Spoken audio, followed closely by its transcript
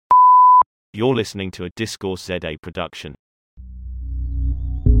You're listening to a Discourse ZA production.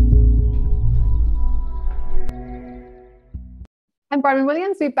 I'm Bronwyn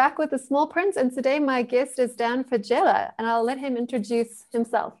Williams. We're back with The Small Print, and today my guest is Dan Faggella, and I'll let him introduce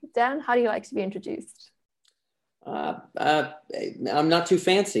himself. Dan, how do you like to be introduced? I'm not too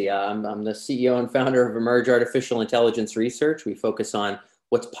fancy. I'm the CEO and founder of Emerge Artificial Intelligence Research. We focus on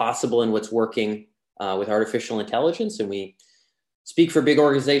what's possible and what's working with artificial intelligence, and we speak for big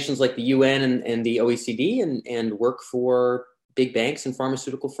organizations like the UN and the OECD and work for big banks and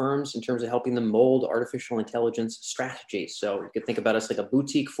pharmaceutical firms in terms of helping them mold artificial intelligence strategies. So you could think about us like a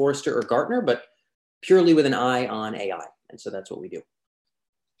boutique Forrester or Gartner, but purely with an eye on AI. And so that's what we do.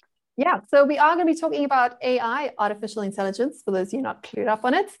 Yeah, so we are going to be talking about AI, artificial intelligence, for those of you not clued up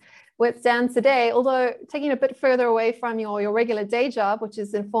on it, with Dan today, although taking a bit further away from your regular day job, which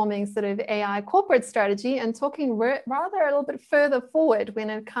is informing sort of AI corporate strategy, and talking rather a little bit further forward when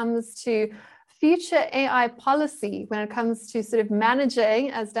it comes to future AI policy, when it comes to sort of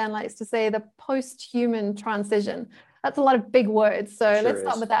managing, as Dan likes to say, the post-human transition. That's a lot of big words. So let's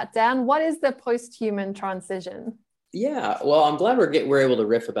start with that. Dan, what is the post-human transition? Yeah, well, I'm glad we're able to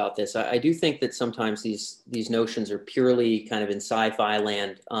riff about this. I do think that sometimes these notions are purely kind of in sci-fi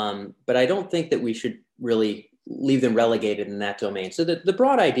land, but I don't think that we should really leave them relegated in that domain. So the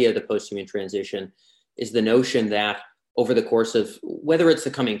broad idea of the post-human transition is the notion that over the course of whether it's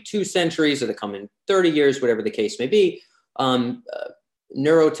the coming 2 centuries or the coming 30 years, whatever the case may be,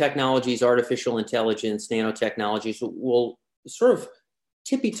 neurotechnologies, artificial intelligence, nanotechnologies will sort of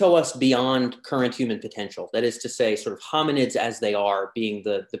tippy-toe us beyond current human potential. That is to say, sort of hominids as they are being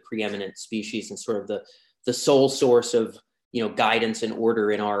the preeminent species and sort of the sole source of, guidance and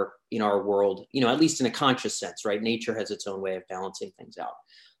order in our world, at least in a conscious sense, right? Nature has its own way of balancing things out.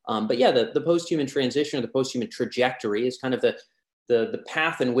 But yeah, the post-human transition or the post-human trajectory is kind of the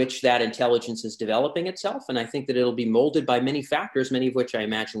path in which that intelligence is developing itself. And I think that it'll be molded by many factors, many of which I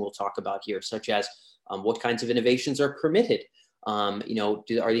imagine we'll talk about here, such as what kinds of innovations are permitted. Are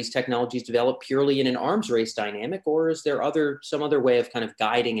these technologies developed purely in an arms race dynamic, or is there some other way of kind of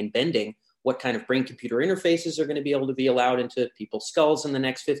guiding and bending what kind of brain-computer interfaces are going to be able to be allowed into people's skulls in the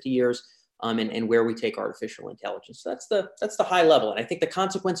next 50 years, and where we take artificial intelligence? So that's the high level, and I think the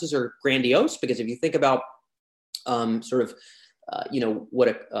consequences are grandiose because if you think about what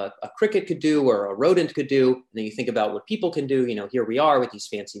a cricket could do or a rodent could do, and then you think about what people can do. Here we are with these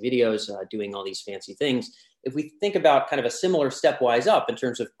fancy videos doing all these fancy things. If we think about kind of a similar stepwise up in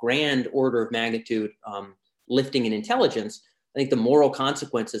terms of grand order of magnitude lifting in intelligence, I think the moral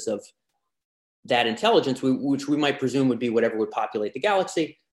consequences of that intelligence, which we might presume would be whatever would populate the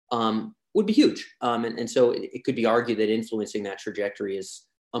galaxy, would be huge. And so it could be argued that influencing that trajectory is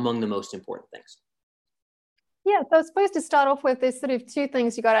among the most important things. Yeah, so I was supposed to start off with there's sort of 2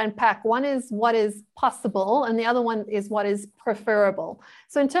 things you got to unpack. One is what is possible, and the other one is what is preferable.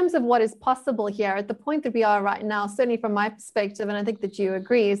 So in terms of what is possible here, at the point that we are right now, certainly from my perspective, and I think that you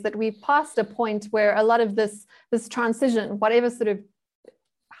agree, is that we've passed a point where a lot of this transition,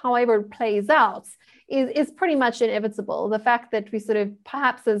 however it plays out, is pretty much inevitable. The fact that we sort of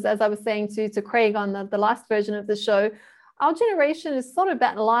perhaps, as I was saying to Craig on the last version of the show, our generation is sort of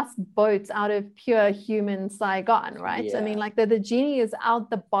that last boat out of pure human Saigon, right? Yeah. I mean, like the genie is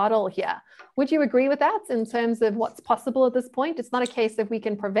out the bottle here. Would you agree with that in terms of what's possible at this point? It's not a case of we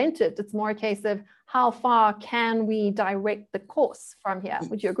can prevent it. It's more a case of how far can we direct the course from here?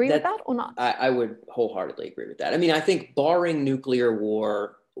 Would you agree with that or not? I would wholeheartedly agree with that. I mean, I think barring nuclear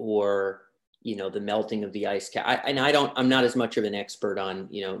war or the melting of the ice cap. I'm not as much of an expert on,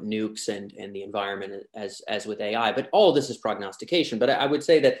 nukes and the environment as with AI, but all of this is prognostication. But I would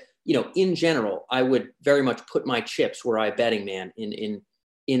say that, in general, I would very much put my chips where I betting man in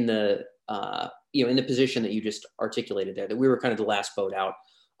the position that you just articulated there, that we were kind of the last boat out.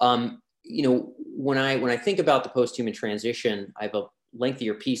 When I think about the post-human transition, I have a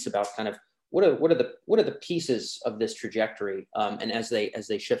lengthier piece about kind of what are the pieces of this trajectory, and as they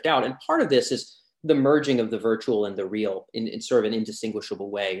shift out. And part of this is the merging of the virtual and the real in sort of an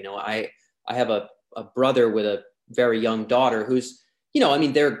indistinguishable way. I have a brother with a very young daughter who's,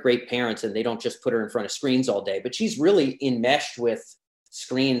 they're great parents and they don't just put her in front of screens all day, but she's really enmeshed with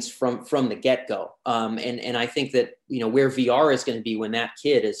screens from the get-go. And I think that, where VR is going to be when that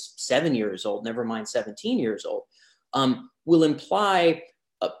kid is 7 years old, never mind 17 years old, will imply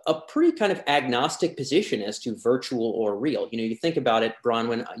a pretty kind of agnostic position as to virtual or real. You think about it,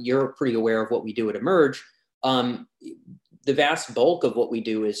 Bronwyn, you're pretty aware of what we do at Emerge. The vast bulk of what we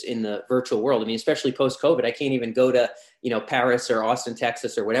do is in the virtual world. I mean, especially post-COVID, I can't even go to, Paris or Austin,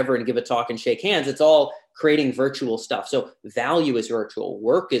 Texas or whatever and give a talk and shake hands. It's all creating virtual stuff. So value is virtual,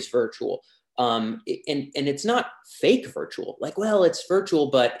 work is virtual. And it's not fake virtual, like, well, it's virtual,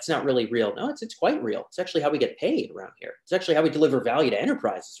 but it's not really real. No, it's quite real. It's actually how we get paid around here. It's actually how we deliver value to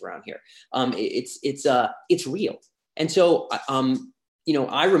enterprises around here. It's real. And so,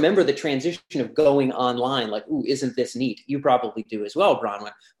 I remember the transition of going online, like, ooh, isn't this neat? You probably do as well,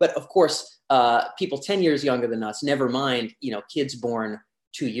 Bronwyn. But of course, people 10 years younger than us, never mind, kids born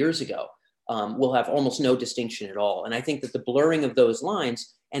 2 years ago, will have almost no distinction at all. And I think that the blurring of those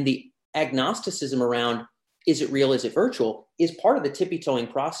lines and the agnosticism around, is it real, is it virtual, is part of the tippy-toeing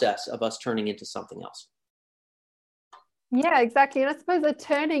process of us turning into something else. Yeah, exactly. And I suppose that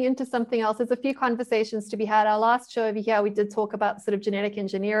turning into something else, there's a few conversations to be had. Our last show over here, we did talk about sort of genetic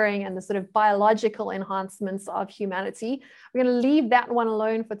engineering and the sort of biological enhancements of humanity. We're going to leave that one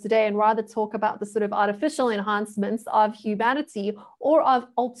alone for today and rather talk about the sort of artificial enhancements of humanity or of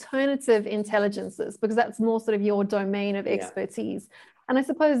alternative intelligences, because that's more sort of your domain of expertise. And I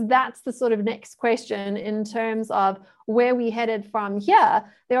suppose that's the sort of next question in terms of where we headed from here.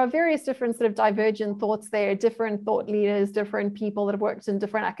 There are various different sort of divergent thoughts there, different thought leaders, different people that have worked in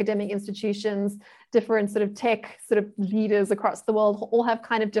different academic institutions, different sort of tech sort of leaders across the world all have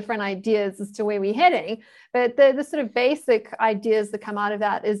kind of different ideas as to where we're heading. But the sort of basic ideas that come out of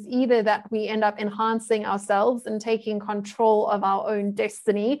that is either that we end up enhancing ourselves and taking control of our own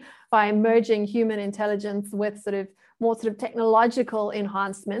destiny by merging human intelligence with sort of more sort of technological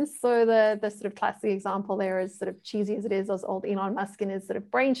enhancements. So the sort of classic example there is, sort of cheesy as it is, those old Elon Musk and his sort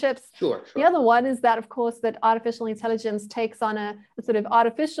of brain chips. Sure. The other one is that, of course, that artificial intelligence takes on a sort of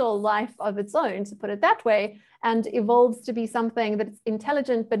artificial life of its own, to put it that way, and evolves to be something that's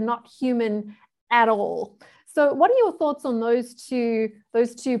intelligent but not human at all. So what are your thoughts on those two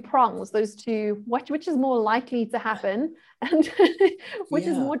prongs, which is more likely to happen and which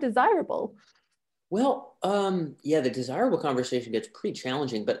is more desirable? Well, the desirable conversation gets pretty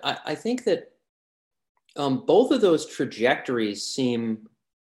challenging, but I think that both of those trajectories seem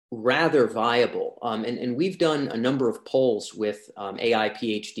rather viable. And we've done a number of polls with AI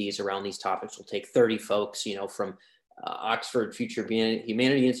PhDs around these topics. We'll take 30 folks, from Oxford Future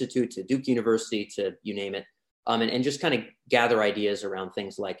Humanity Institute to Duke University to you name it, and just kind of gather ideas around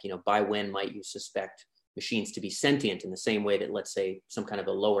things like, by when might you suspect machines to be sentient in the same way that, let's say, some kind of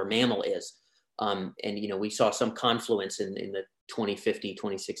a lower mammal is. And we saw some confluence in the 2050,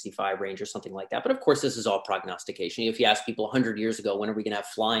 2065 range or something like that. But of course, this is all prognostication. If you ask people 100 years ago, when are we going to have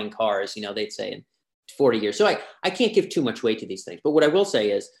flying cars? They'd say in 40 years. So I can't give too much weight to these things. But what I will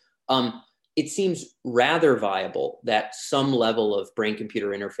say is it seems rather viable that some level of brain-computer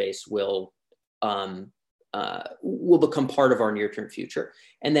interface will become part of our near-term future,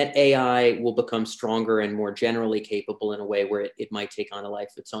 and that AI will become stronger and more generally capable in a way where it might take on a life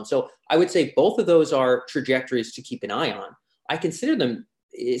of its own. So I would say both of those are trajectories to keep an eye on. I consider them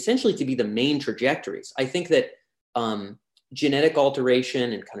essentially to be the main trajectories. I think that genetic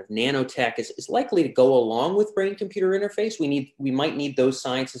alteration and kind of nanotech is likely to go along with brain-computer interface. We might need those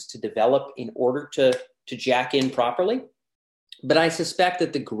sciences to develop in order to jack in properly. But I suspect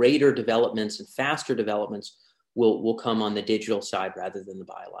that the greater developments and faster developments will come on the digital side rather than the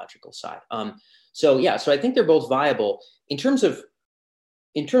biological side. So I think they're both viable. In terms of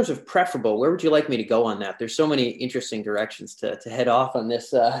preferable, where would you like me to go on that? There's so many interesting directions to head off on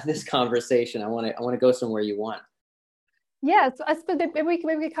this conversation. I want to go somewhere you want. Yeah, so I suppose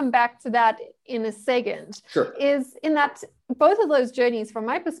maybe we come back to that in a second. Sure. Is in that both of those journeys, from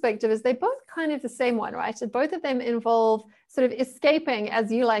my perspective, is they both kind of the same one, right? So both of them involve sort of escaping,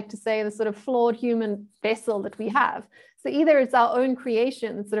 as you like to say, the sort of flawed human vessel that we have. So either it's our own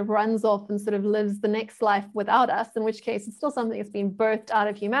creation that sort of runs off and sort of lives the next life without us, in which case it's still something that's been birthed out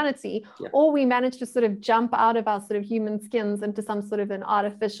of humanity, or we manage to sort of jump out of our sort of human skins into some sort of an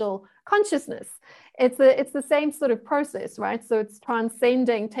artificial consciousness. It's the same sort of process, right? So it's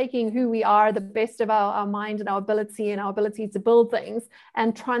transcending, taking who we are, the best of our mind and our ability to build things,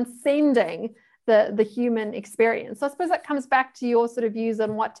 and transcending the human experience. So I suppose that comes back to your sort of views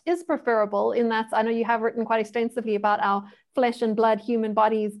on what is preferable, in that I know you have written quite extensively about our flesh and blood human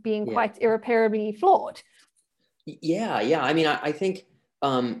bodies being quite irreparably flawed. Yeah. I mean, I think,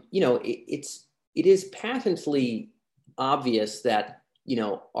 it is patently obvious that,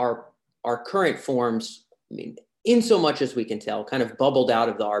 our current forms, I mean, in so much as we can tell, kind of bubbled out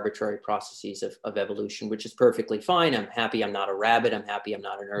of the arbitrary processes of evolution, which is perfectly fine. I'm happy I'm not a rabbit. I'm happy I'm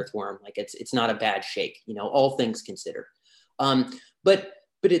not an earthworm. Like it's not a bad shake, all things considered. But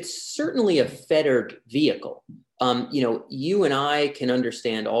it's certainly a fettered vehicle. You and I can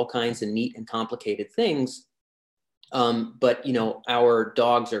understand all kinds of neat and complicated things, but our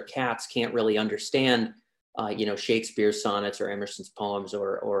dogs or cats can't really understand, Shakespeare's sonnets or Emerson's poems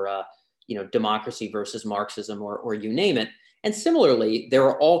or democracy versus Marxism or you name it. And similarly, there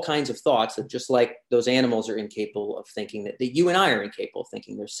are all kinds of thoughts that just like those animals are incapable of thinking, that you and I are incapable of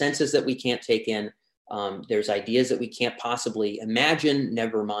thinking. There's senses that we can't take in. There's ideas that we can't possibly imagine,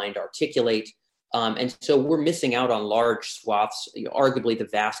 never mind articulate. And so we're missing out on large swaths, arguably the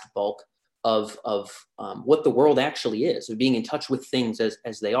vast bulk of what the world actually is, of being in touch with things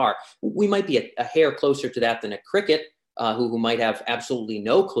as they are. We might be a hair closer to that than a cricket, who might have absolutely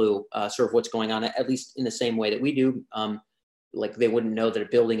no clue sort of what's going on, at least in the same way that we do. Like they wouldn't know that a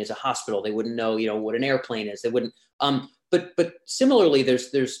building is a hospital. They wouldn't know, what an airplane is. They wouldn't. But similarly,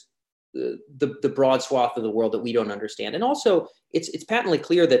 there's the broad swath of the world that we don't understand. And also, it's patently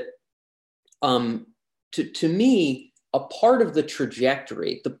clear that to me, a part of the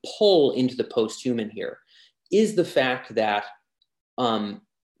trajectory, the pull into the post-human here, is the fact that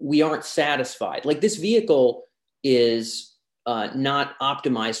we aren't satisfied. Like this vehicle is not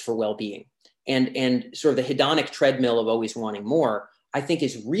optimized for well-being, and sort of the hedonic treadmill of always wanting more, I think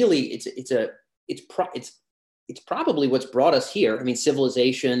is really it's probably what's brought us here. I mean,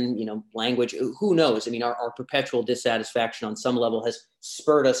 civilization, language, who knows? I mean, our perpetual dissatisfaction on some level has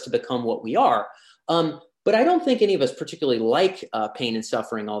spurred us to become what we are. But I don't think any of us particularly like pain and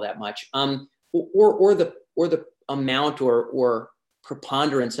suffering all that much, or the amount or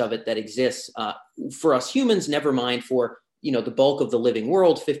preponderance of it that exists for us humans. Never mind for the bulk of the living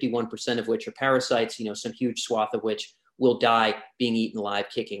world, 51% of which are parasites. Some huge swath of which will die being eaten alive,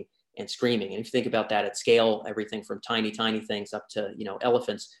 kicking and screaming. And if you think about that at scale, everything from tiny things up to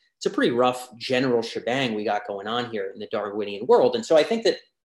elephants, it's a pretty rough general shebang we got going on here in the Darwinian world. And so I think that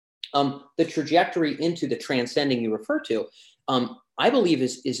the trajectory into the transcending you refer to, I believe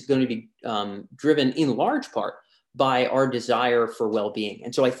is going to be driven in large part by our desire for well-being.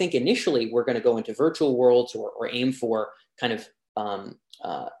 And so I think initially we're going to go into virtual worlds or aim for kind of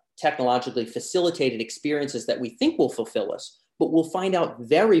technologically facilitated experiences that we think will fulfill us, but we'll find out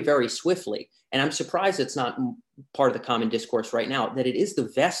very, very swiftly. And I'm surprised it's not part of the common discourse right now, that it is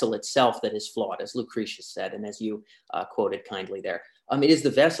the vessel itself that is flawed, as Lucretius said, and as you quoted kindly there. It is the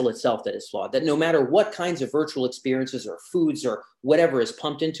vessel itself that is flawed, that no matter what kinds of virtual experiences or foods or whatever is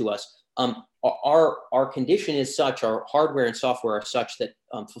pumped into us, our condition is such, our hardware and software are such that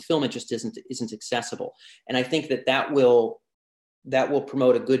fulfillment just isn't accessible. And I think that will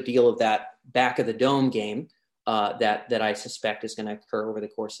promote a good deal of that back of the dome game that I suspect is going to occur over the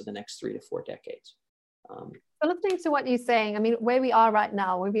course of the next 3 to 4 decades. So listening to what you're saying, I mean, where we are right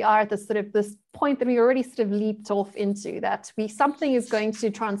now, where we are at this point that we already sort of leaped off into, that something is going to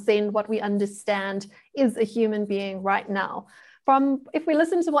transcend what we understand is a human being right now. If we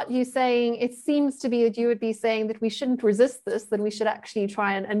listen to what you're saying, it seems to be that you would be saying that we shouldn't resist this, that we should actually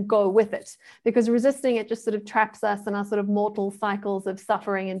try and go with it, because resisting it just sort of traps us in our sort of mortal cycles of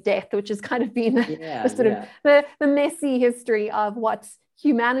suffering and death, which has kind of been the messy history of what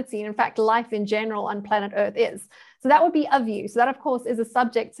humanity, and in fact, life in general on planet Earth is. So that would be a view. So that, of course, is a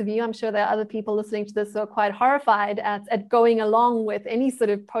subjective view. I'm sure there are other people listening to this who are quite horrified at going along with any sort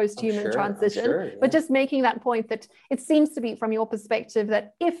of post-human transition, but just making that point that it seems to be, from your perspective,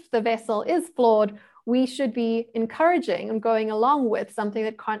 that if the vessel is flawed, we should be encouraging and going along with something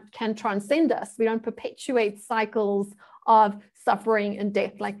that can transcend us. We don't perpetuate cycles of suffering and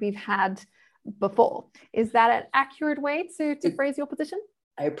death like we've had before. Is that an accurate way to phrase your position?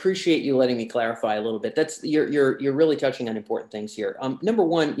 I appreciate you letting me clarify a little bit. You're really touching on important things here. Number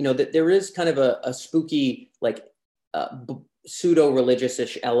one, that there is kind of a spooky, like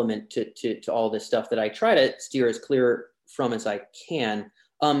pseudo-religious-ish element to all this stuff that I try to steer as clear from as I can.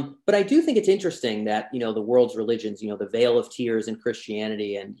 But I do think it's interesting that the world's religions, the veil of tears in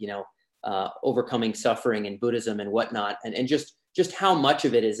Christianity, and overcoming suffering in Buddhism and whatnot, and just how much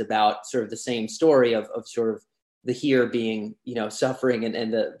of it is about sort of the same story of sort of the here being, suffering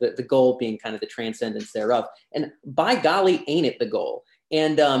and the goal being kind of the transcendence thereof. And by golly, ain't it the goal?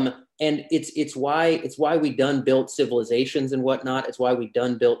 And it's why we done built civilizations and whatnot. It's why we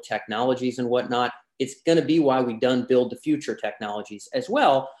done built technologies and whatnot. It's going to be why we done build the future technologies as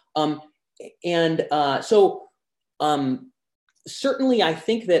well. Certainly I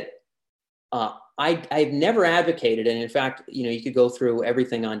think that I've never advocated, and in fact, you could go through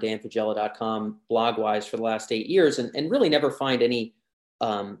everything on danfaggella.com blog-wise for the last 8 years and really never find any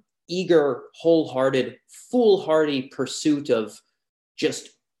eager, wholehearted, foolhardy pursuit of just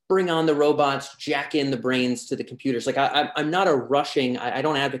bring on the robots, jack in the brains to the computers. Like I'm not I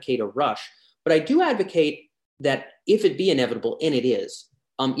don't advocate a rush, but I do advocate that if it be inevitable, and it is,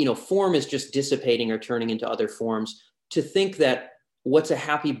 form is just dissipating or turning into other forms, to think that what's a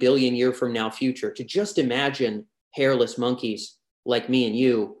happy billion year from now future, to just imagine hairless monkeys like me and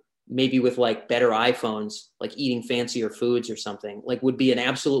you, maybe with like better iPhones, like eating fancier foods or something, like would be an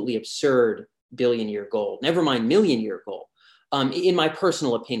absolutely absurd billion-year goal. Never mind million-year goal. In my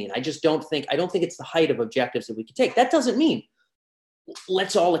personal opinion, I don't think it's the height of objectives that we could take. That doesn't mean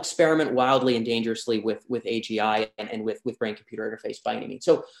let's all experiment wildly and dangerously with AGI and with brain-computer interface by any means.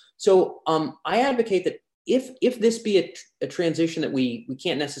 So I advocate that if this be a transition that we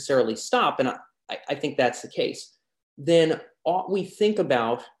can't necessarily stop, and I think that's the case, then ought we think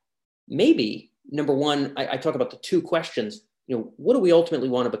about maybe, number one, I talk about the two questions, what do we ultimately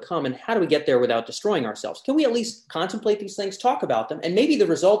want to become and how do we get there without destroying ourselves? Can we at least contemplate these things, talk about them? And maybe the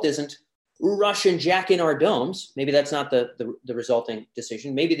result isn't rush and jack in our domes. Maybe that's not the resulting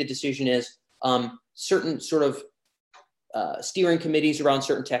decision. Maybe the decision is certain sort of steering committees around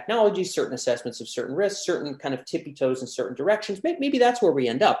certain technologies, certain assessments of certain risks, certain kind of tippy toes in certain directions. Maybe that's where we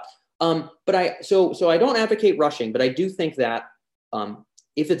end up. But I don't advocate rushing, but I do think that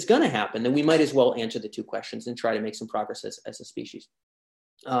if it's going to happen, then we might as well answer the two questions and try to make some progress as a species.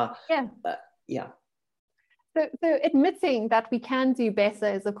 Yeah. So admitting that we can do better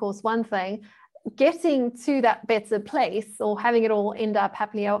is, of course, one thing. Getting to that better place or having it all end up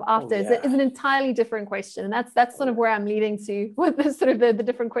happily after is an entirely different question. And that's sort of where I'm leading to with the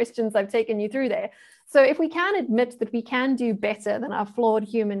different questions I've taken you through there. So if we can admit that we can do better than our flawed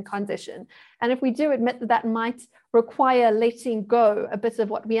human condition, and if we do admit that that might require letting go a bit of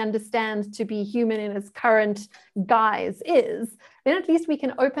what we understand to be human in its current guise is, then at least we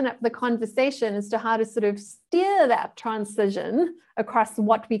can open up the conversation as to how to sort of steer that transition across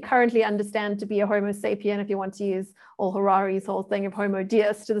what we currently understand to be a Homo sapien, if you want to use all Harari's whole thing of Homo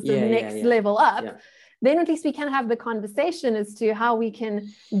deus, to the sort of next level up. Yeah. Then at least we can have the conversation as to how we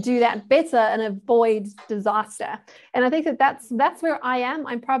can do that better and avoid disaster. And I think that's where I am.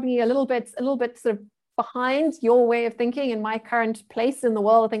 I'm probably a little bit sort of behind your way of thinking in my current place in the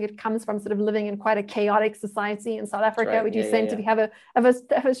world. I think it comes from sort of living in quite a chaotic society in South Africa. Right. We do seem to have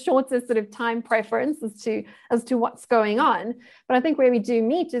a shorter sort of time preference as to what's going on. But I think where we do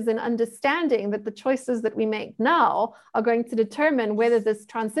meet is in understanding that the choices that we make now are going to determine whether this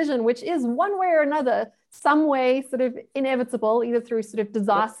transition, which is one way or another, some way sort of inevitable, either through sort of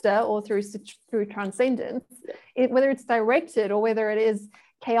disaster or through transcendence, whether it's directed or whether it is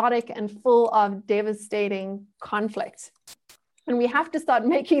chaotic and full of devastating conflict. And we have to start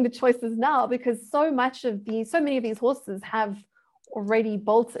making the choices now, because so many of these horses have already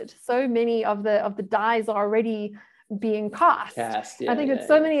bolted. So many of the dies are already being cast. I think that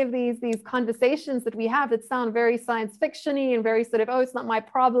so many of these conversations that we have that sound very science fiction-y and very sort of, it's not my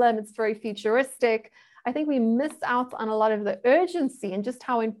problem, it's very futuristic. I think we miss out on a lot of the urgency and just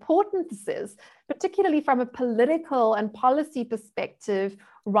how important this is, particularly from a political and policy perspective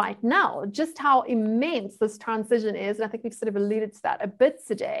right now, just how immense this transition is. And I think we've sort of alluded to that a bit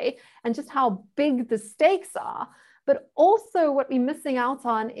today, and just how big the stakes are. But also what we're missing out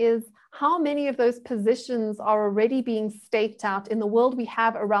on is how many of those positions are already being staked out in the world we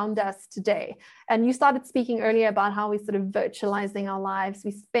have around us today. And you started speaking earlier about how we're sort of virtualizing our lives.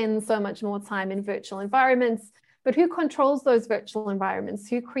 We spend so much more time in virtual environments, but who controls those virtual environments?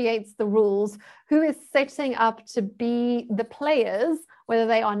 Who creates the rules? Who is setting up to be the players, whether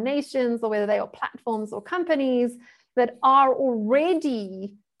they are nations or whether they are platforms or companies that are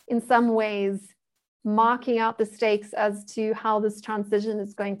already in some ways marking out the stakes as to how this transition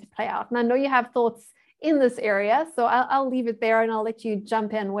is going to play out? And I know you have thoughts in this area, so I'll leave it there and I'll let you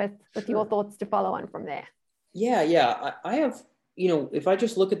jump in with your thoughts to follow on from there. Yeah. I have, if I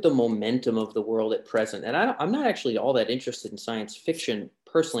just look at the momentum of the world at present, and I'm not actually all that interested in science fiction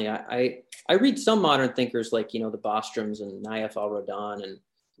personally. I read some modern thinkers like, the Bostroms and Naif al-Rodan and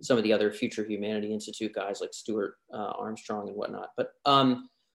some of the other Future Humanity Institute guys like Stuart Armstrong and whatnot. But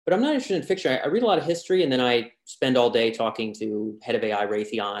I'm not interested in fiction. I read a lot of history, and then I spend all day talking to head of AI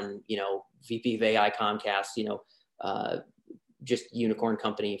Raytheon, VP of AI Comcast, just unicorn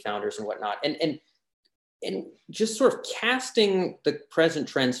company founders and whatnot. And just sort of casting the present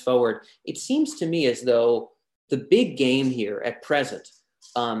trends forward, it seems to me as though the big game here at present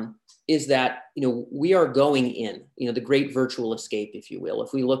is that, we are going in, the great virtual escape, if you will.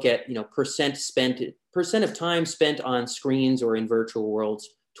 If we look at, percent of time spent on screens or in virtual worlds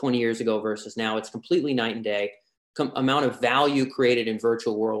 20 years ago versus now, it's completely night and day. Amount of value created in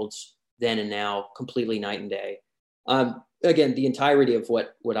virtual worlds then and now, completely night and day. Again, the entirety of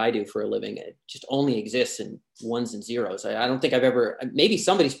what I do for a living, it just only exists in ones and zeros. I don't think I've ever, maybe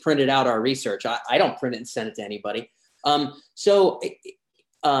somebody's printed out our research. I don't print it and send it to anybody. And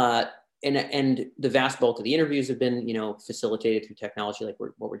the vast bulk of the interviews have been, facilitated through technology like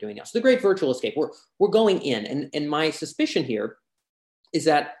what we're doing now. So the great virtual escape, we're going in. And my suspicion here is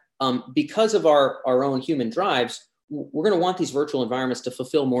that because of our own human drives, we're going to want these virtual environments to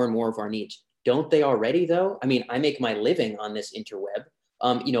fulfill more and more of our needs. Don't they already, though? I mean, I make my living on this interweb.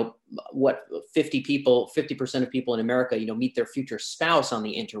 What 50% of people in America, meet their future spouse on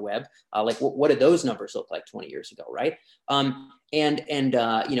the interweb. What did those numbers look like 20 years ago, right? I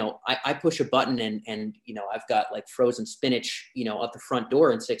push a button and I've got like frozen spinach, at the front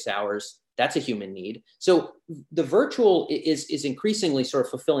door in 6 hours. That's a human need. So the virtual is increasingly sort of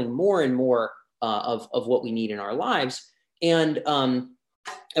fulfilling more and more of what we need in our lives. And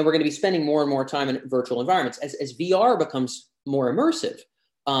we're going to be spending more and more time in virtual environments. As VR becomes more immersive,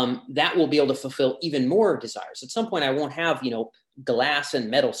 that will be able to fulfill even more desires. At some point, I won't have, glass and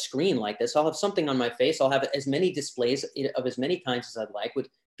metal screen like this. I'll have something on my face. I'll have as many displays of as many kinds as I'd like, with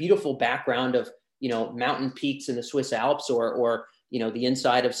beautiful background of, mountain peaks in the Swiss Alps or the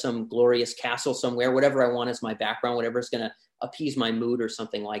inside of some glorious castle somewhere, whatever I want as my background, whatever is going to appease my mood or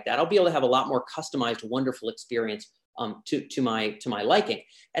something like that. I'll be able to have a lot more customized, wonderful experience to my liking.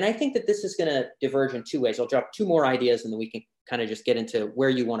 And I think that this is going to diverge in two ways. I'll drop two more ideas and then we can kind of just get into where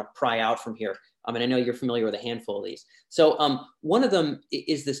you want to pry out from here. And I know you're familiar with a handful of these. So one of them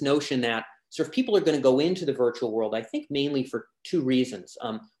is this notion that sort of people are going to go into the virtual world, I think mainly for two reasons.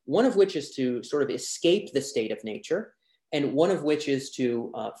 One of which is to sort of escape the state of nature, and one of which is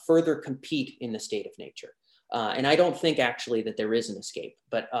to further compete in the state of nature. And I don't think actually that there is an escape,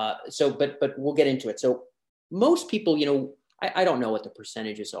 but we'll get into it. So most people, I don't know what the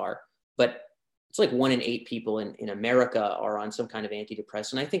percentages are, but it's like 1 in 8 people in America are on some kind of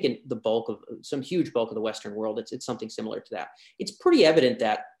antidepressant. I think in some huge bulk of the Western world, it's something similar to that. It's pretty evident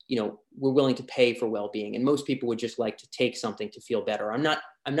that, we're willing to pay for well-being, and most people would just like to take something to feel better. I'm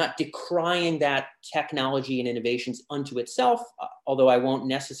not decrying that technology and innovations unto itself, although I won't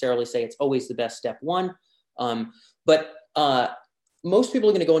necessarily say it's always the best step one. But most people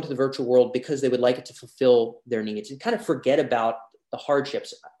are going to go into the virtual world because they would like it to fulfill their needs and kind of forget about the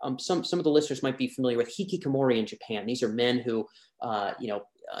hardships. Some of the listeners might be familiar with hikikomori in Japan. These are men who,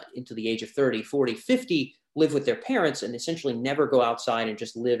 into the age of 30, 40, 50, live with their parents and essentially never go outside and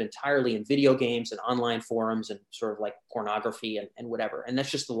just live entirely in video games and online forums and sort of like pornography and whatever. And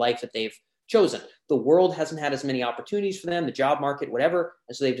that's just the life that they've chosen. The world hasn't had as many opportunities for them, the job market, whatever.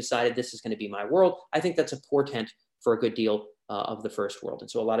 And so they've decided this is going to be my world. I think that's a portent for a good deal of the first world.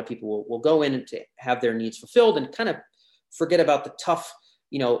 And so a lot of people will go in to have their needs fulfilled and kind of forget about the tough,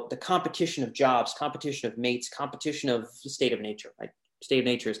 the competition of jobs, competition of mates, competition of the state of nature, right? State of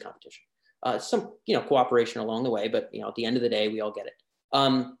nature is competition. Some, cooperation along the way, but, at the end of the day, we all get it.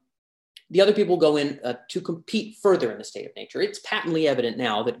 The other people go in to compete further in the state of nature. It's patently evident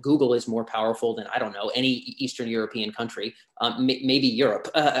now that Google is more powerful than, I don't know, any Eastern European country, maybe Europe,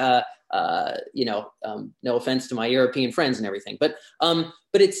 no offense to my European friends and everything, but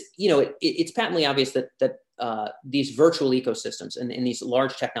it's, it's patently obvious that these virtual ecosystems and these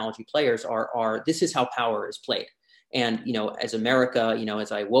large technology players this is how power is played. And, as America,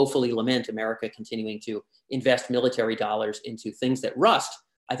 as I woefully lament America continuing to invest military dollars into things that rust,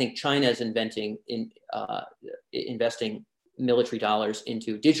 I think China is investing military dollars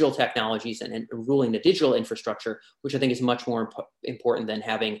into digital technologies and ruling the digital infrastructure, which I think is much more important than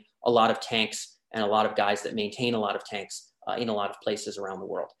having a lot of tanks and a lot of guys that maintain a lot of tanks in a lot of places around the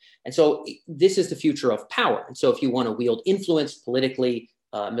world. And so this is the future of power. And so if you want to wield influence politically,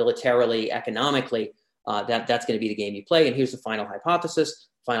 militarily, economically, that's going to be the game you play. And here's the final hypothesis.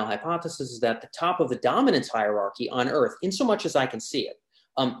 Final hypothesis is that the top of the dominance hierarchy on Earth, in so much as I can see it,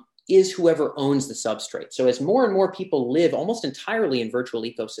 is whoever owns the substrate. So as more and more people live almost entirely in virtual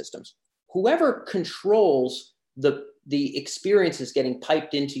ecosystems, whoever controls the experiences getting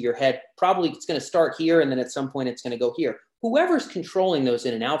piped into your head, probably it's going to start here and then at some point it's going to go here. Whoever's controlling those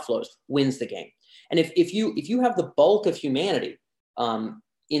in and outflows wins the game. And if you have the bulk of humanity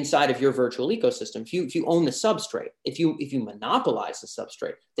inside of your virtual ecosystem, if you own the substrate, if you monopolize the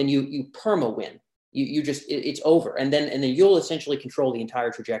substrate, then you perma win. It's over. And then you'll essentially control the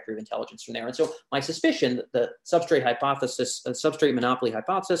entire trajectory of intelligence from there. And so my suspicion that the substrate hypothesis, substrate monopoly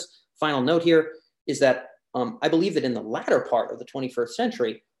hypothesis, final note here, is that I believe that in the latter part of the 21st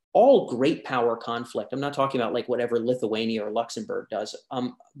century, all great power conflict, I'm not talking about like whatever Lithuania or Luxembourg does,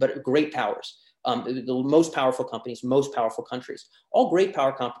 but great powers, the most powerful companies, most powerful countries, all great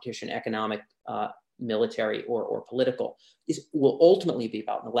power competition, economic, military, or political, will ultimately be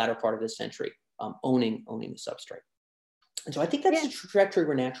about in the latter part of this century, owning the substrate. And so I think that's the trajectory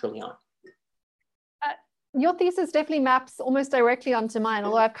we're naturally on. Your thesis definitely maps almost directly onto mine,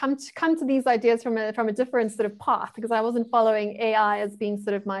 although I've come to these ideas from a different sort of path, because I wasn't following AI as being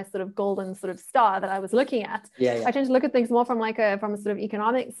sort of my sort of golden sort of star that I was looking at. Yeah. I tend to look at things more from a sort of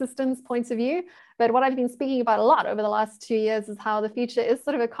economic systems point of view. But what I've been speaking about a lot over the last 2 years is how the future is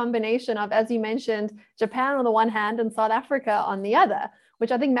sort of a combination of, as you mentioned, Japan on the one hand and South Africa on the other,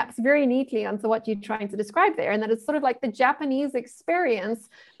 which I think maps very neatly onto what you're trying to describe there. And that it's sort of like the Japanese experience,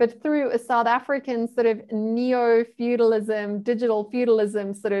 but through a South African sort of neo-feudalism, digital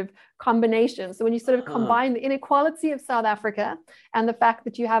feudalism sort of combination. So when you sort of combine the inequality of South Africa and the fact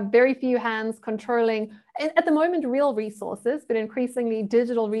that you have very few hands controlling, at the moment, real resources, but increasingly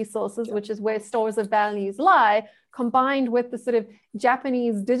digital resources, which is where stores of values lie, combined with the sort of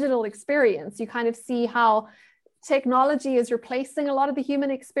Japanese digital experience, you kind of see how technology is replacing a lot of the human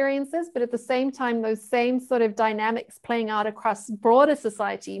experiences, but at the same time, those same sort of dynamics playing out across broader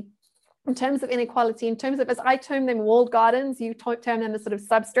society in terms of inequality, in terms of, as I term them, walled gardens, you term them as sort of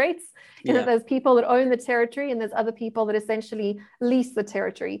substrates, and that there's people that own the territory and there's other people that essentially lease the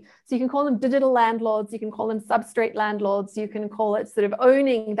territory. So you can call them digital landlords, you can call them substrate landlords, you can call it sort of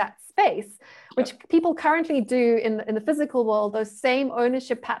owning that space, which people currently do in the physical world. Those same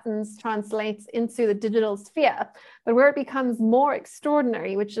ownership patterns translate into the digital sphere. But where it becomes more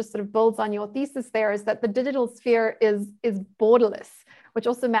extraordinary, which just sort of builds on your thesis there, is that the digital sphere is borderless, which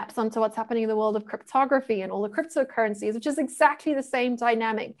also maps onto what's happening in the world of cryptography and all the cryptocurrencies, which is exactly the same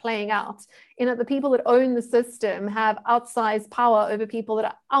dynamic playing out, in that the people that own the system have outsized power over people that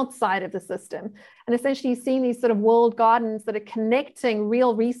are outside of the system. And essentially seeing these sort of walled gardens that are connecting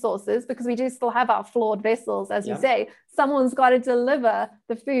real resources, because we do still have our flawed vessels, as you say. Someone's got to deliver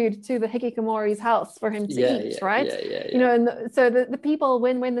the food to the hikikomori's house for him to eat, right? You know, and so the people,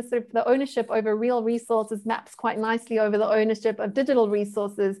 when the sort of the ownership over real resources maps quite nicely over the ownership of digital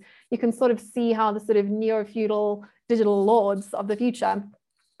resources, you can sort of see how the sort of neo-feudal digital lords of the future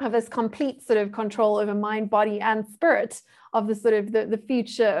have this complete sort of control over mind, body, and spirit of the sort of the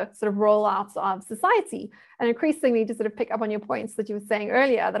future sort of rollouts of society. And increasingly, to sort of pick up on your points that you were saying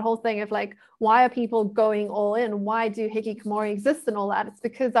earlier, that whole thing of like, why are people going all in? Why do hikikomori exist and all that? It's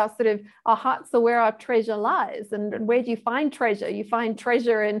because our hearts are where our treasure lies. And where do you find treasure? You find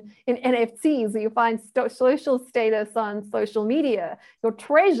treasure in NFTs, or you find social status on social media. Your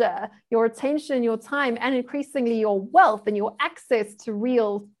treasure, your attention, your time, and increasingly your wealth and your access to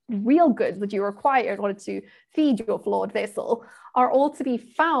real goods that you require in order to feed your flawed vessel are all to be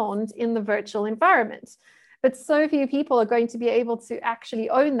found in the virtual environment. But so few people are going to be able to actually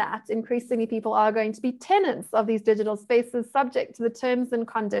own that. Increasingly, people are going to be tenants of these digital spaces, subject to the terms and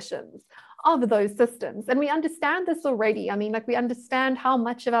conditions of those systems. And we understand this already. I mean, like, we understand how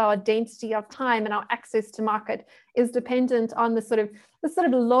much of our identity, our time, and our access to market is dependent on the sort of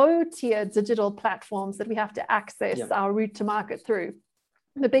low tier digital platforms that we have to access our route to market through.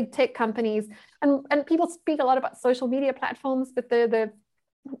 The big tech companies, and people speak a lot about social media platforms, but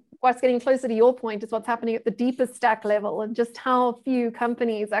what's getting closer to your point is what's happening at the deepest stack level, and just how few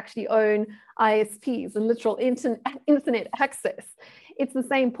companies actually own ISPs and literal internet access. It's the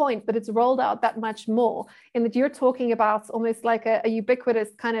same point, but it's rolled out that much more, in that you're talking about almost like a ubiquitous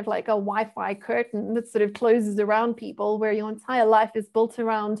kind of like a Wi-Fi curtain that sort of closes around people, where your entire life is built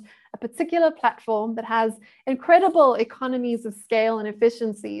around a particular platform that has incredible economies of scale and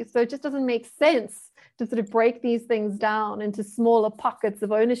efficiency. So it just doesn't make sense to sort of break these things down into smaller pockets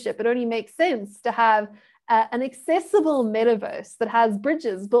of ownership. It only makes sense to have an accessible metaverse that has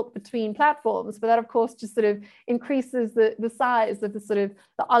bridges built between platforms, but that of course just sort of increases the size of the sort of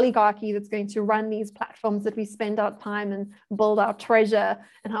the oligarchy that's going to run these platforms that we spend our time and build our treasure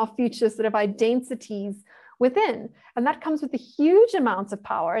and our future sort of identities within. And that comes with a huge amount of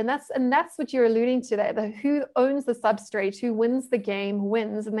power. And that's what you're alluding to there. Who owns the substrate, who wins the game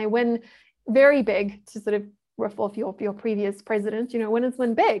wins, and they win very big, to sort of riff off your previous president. You know, winners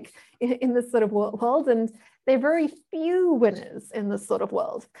win big in this sort of world, and there are very few winners in this sort of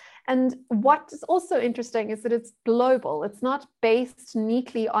world. And what is also interesting is that it's global. It's not based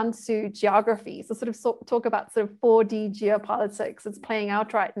neatly onto geography. So talk about sort of 4D geopolitics. It's playing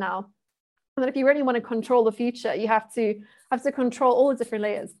out right now. And that if you really want to control the future, you have to control all the different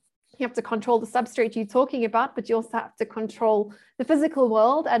layers. You have to control the substrate you're talking about, but you also have to control the physical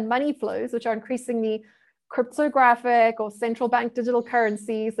world and money flows, which are increasingly cryptographic or central bank digital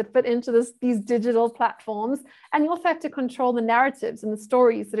currencies that fit into these digital platforms. And you also have to control the narratives and the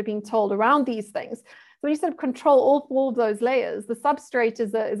stories that are being told around these things. So when you sort of control all four of those layers, the substrate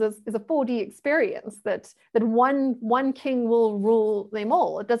is a 4D experience that one king will rule them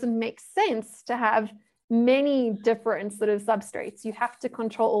all. It doesn't make sense to have many different sort of substrates. You have to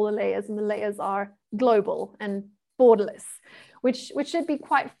control all the layers, and the layers are global and borderless, which should be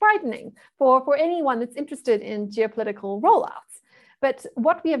quite frightening for anyone that's interested in geopolitical rollouts. But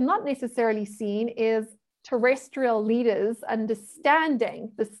what we have not necessarily seen is terrestrial leaders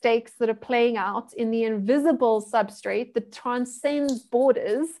understanding the stakes that are playing out in the invisible substrate that transcends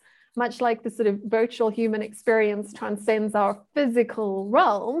borders, much like the sort of virtual human experience transcends our physical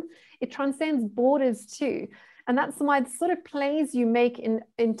realm. It transcends borders too. And that's why the sort of plays you make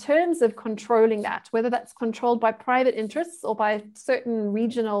in terms of controlling that, whether that's controlled by private interests or by certain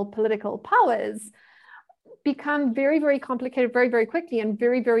regional political powers, become very, very complicated very, very quickly and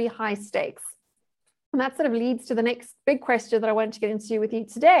very, very high stakes. And that sort of leads to the next big question that I wanted to get into with you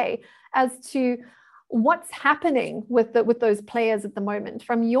today as to what's happening with those players at the moment.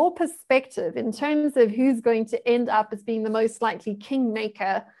 From your perspective, in terms of who's going to end up as being the most likely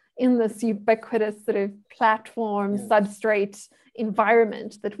kingmaker in this ubiquitous sort of platform substrate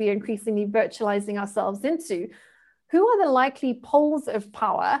environment that we are increasingly virtualizing ourselves into, who are the likely poles of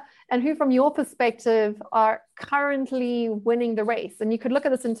power, and who, from your perspective, are currently winning the race? And you could look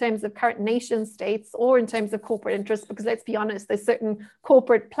at this in terms of current nation states or in terms of corporate interests, because let's be honest, there's certain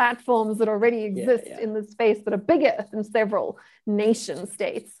corporate platforms that already exist in the space that are bigger than several nation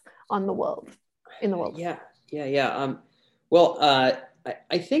states in the world.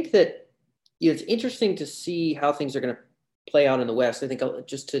 I think that it's interesting to see how things are going to play out in the West. I think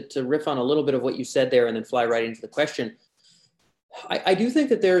just to riff on a little bit of what you said there and then fly right into the question, I do think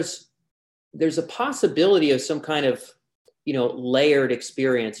that there's a possibility of some kind of, layered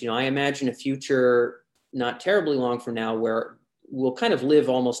experience. I imagine a future not terribly long from now where we'll kind of live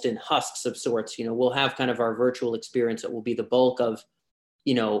almost in husks of sorts. We'll have kind of our virtual experience that will be the bulk of,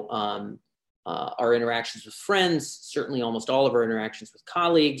 our interactions with friends, certainly almost all of our interactions with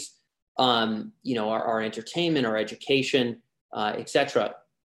colleagues, our entertainment, our education, etc.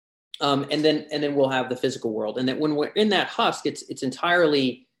 And then we'll have the physical world. And that when we're in that husk, it's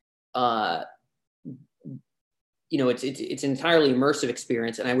entirely, it's entirely immersive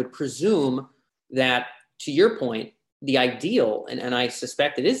experience. And I would presume that, to your point, the ideal, and I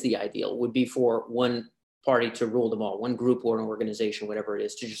suspect it is the ideal, would be for one party to rule them all, one group or an organization, whatever it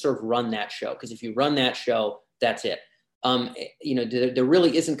is, to just sort of run that show. Because if you run that show, that's it. There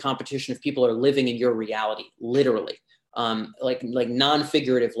really isn't competition if people are living in your reality, literally, like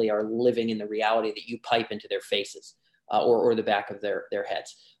non-figuratively are living in the reality that you pipe into their faces or the back of their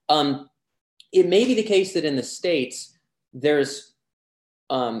heads. It may be the case that in the States, there's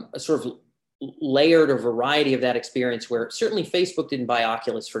a sort of layered or variety of that experience where certainly Facebook didn't buy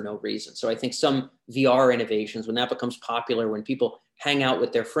Oculus for no reason. So I think some VR innovations, when that becomes popular, when people hang out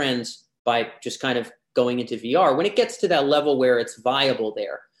with their friends by just kind of going into VR, when it gets to that level where it's viable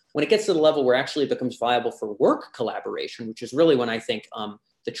there, when it gets to the level where actually it becomes viable for work collaboration, which is really when I think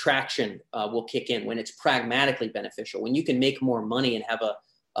the traction will kick in, when it's pragmatically beneficial, when you can make more money and have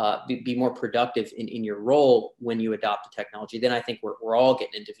be more productive in your role when you adopt the technology, then I think we're all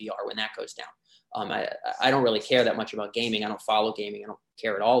getting into VR when that goes down. I don't really care that much about gaming. I don't follow gaming. I don't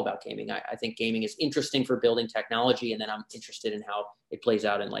care at all about gaming. I think gaming is interesting for building technology, and then I'm interested in how it plays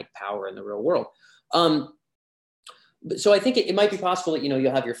out in like power in the real world. So I think it might be possible that,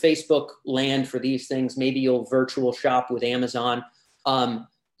 you'll have your Facebook land for these things. Maybe you'll virtual shop with Amazon.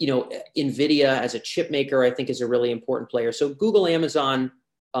 NVIDIA as a chip maker, I think, is a really important player. So Google, Amazon,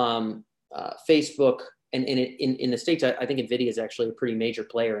 Facebook, and in the States, I think NVIDIA is actually a pretty major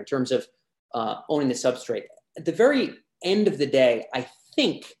player in terms of owning the substrate. At the very end of the day, I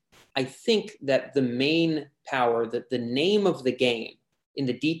think that the main power, that the name of the game in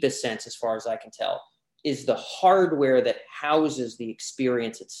the deepest sense, as far as I can tell, is the hardware that houses the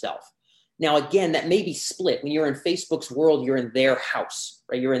experience itself. Now, again, that may be split. When you're in Facebook's world, you're in their house,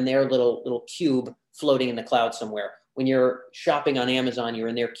 right? You're in their little cube floating in the cloud somewhere. When you're shopping on Amazon, you're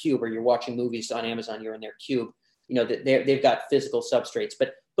in their cube, or you're watching movies on Amazon, you're in their cube. They've got physical substrates,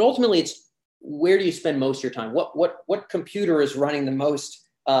 but ultimately, it's where do you spend most of your time? What computer is running the most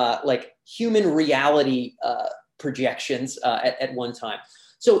like human reality projections at one time?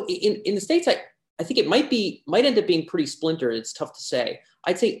 So in the States, I think it might end up being pretty splintered. It's tough to say.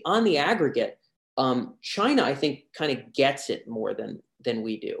 I'd say on the aggregate, China, I think, kind of gets it more than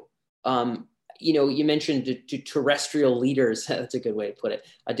we do. You mentioned do terrestrial leaders, that's a good way to put it.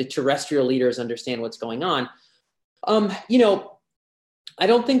 Do terrestrial leaders understand what's going on? I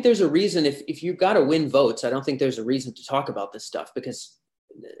don't think there's a reason, if you've got to win votes, I don't think there's a reason to talk about this stuff, because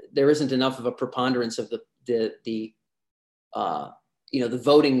there isn't enough of a preponderance of the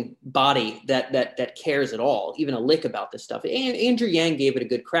voting body that cares at all, even a lick about this stuff. And Andrew Yang gave it a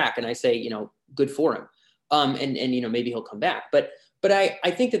good crack, and I say, good for him. And maybe he'll come back. But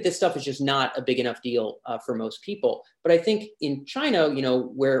I think that this stuff is just not a big enough deal for most people. But I think in China,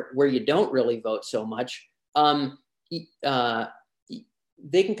 where you don't really vote so much,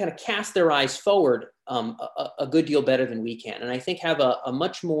 they can kind of cast their eyes forward a good deal better than we can, and I think have a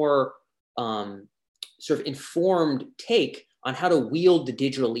much more sort of informed take on how to wield the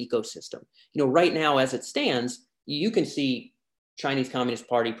digital ecosystem. Right now, as it stands, you can see Chinese Communist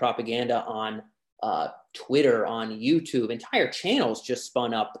Party propaganda on Twitter, on YouTube, entire channels just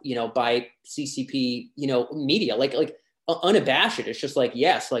spun up, by CCP, media, like unabashed. It's just like,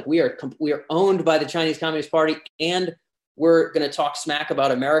 yes, like we are owned by the Chinese Communist Party, and we're going to talk smack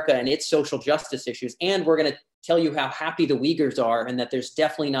about America and its social justice issues, and we're going to tell you how happy the Uyghurs are, and that there's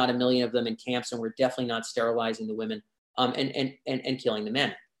definitely not a million of them in camps, and we're definitely not sterilizing the women and killing the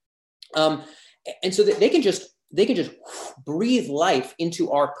men. And so that they can just breathe life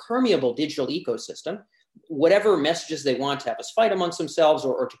into our permeable digital ecosystem, whatever messages they want to have us fight amongst themselves,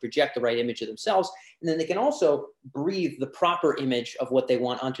 or to project the right image of themselves. And then they can also breathe the proper image of what they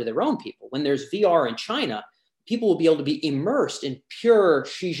want onto their own people. When there's VR in China, people will be able to be immersed in pure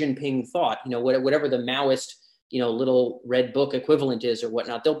Xi Jinping thought, whatever the Maoist, little red book equivalent is or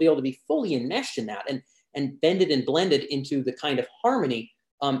whatnot. They'll be able to be fully enmeshed in that and bended and blended into the kind of harmony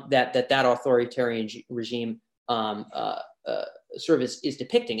that authoritarian regime sort of is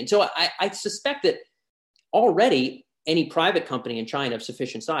depicting. And so I suspect that already any private company in China of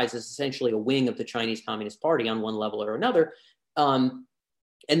sufficient size is essentially a wing of the Chinese Communist Party on one level or another. And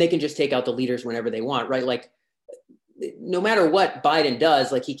they can just take out the leaders whenever they want, right? Like, no matter what Biden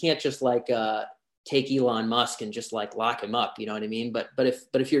does, like, he can't just take Elon Musk and just lock him up. You know what I mean? But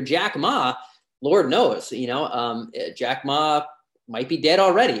if you're Jack Ma, Lord knows, Jack Ma might be dead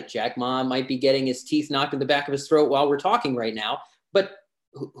already. Jack Ma might be getting his teeth knocked in the back of his throat while we're talking right now. But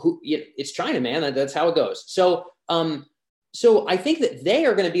it's China, man. That's how it goes. So I think that they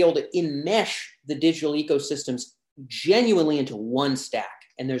are going to be able to enmesh the digital ecosystems genuinely into one stack.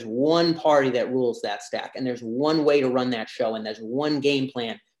 And there's one party that rules that stack. And there's one way to run that show. And there's one game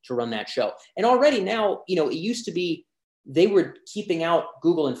plan to run that show. And already now, it used to be they were keeping out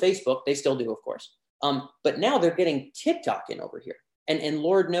Google and Facebook. They still do, of course. But now they're getting TikTok in over here. And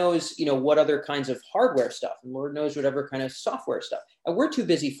Lord knows, what other kinds of hardware stuff. And Lord knows whatever kind of software stuff. And we're too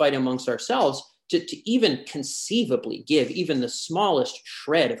busy fighting amongst ourselves to even conceivably give even the smallest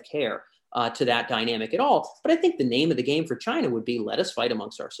shred of care to that dynamic at all. But I think the name of the game for China would be, let us fight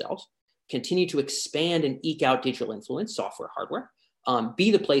amongst ourselves, continue to expand and eke out digital influence, software, hardware, be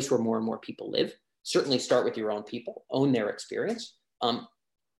the place where more and more people live. Certainly start with your own people, own their experience,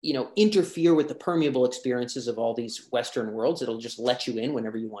 interfere with the permeable experiences of all these Western worlds. It'll just let you in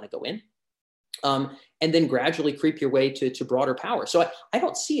whenever you want to go in. And then gradually creep your way to broader power. So I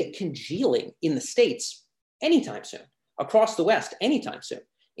don't see it congealing in the States anytime soon, across the West anytime soon.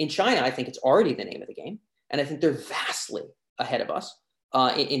 In China, I think it's already the name of the game. And I think they're vastly ahead of us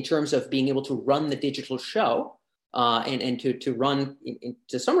in terms of being able to run the digital show and to run,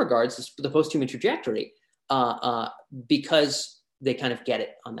 to some regards, the posthuman trajectory because they kind of get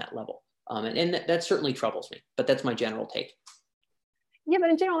it on that level. And that certainly troubles me, but that's my general take. Yeah,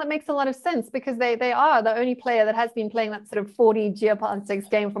 but in general, that makes a lot of sense because they are the only player that has been playing that sort of 4D geopolitics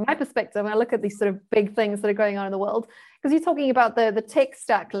game from my perspective. When I look at these sort of big things that are going on in the world, because you're talking about the tech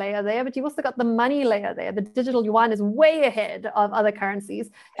stack layer there, but you've also got the money layer there. The digital yuan is way ahead of other currencies.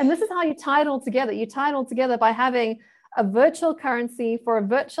 And this is how you tie it all together. You tie it all together by having a virtual currency for a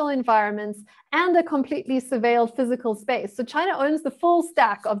virtual environment and a completely surveilled physical space. So China owns the full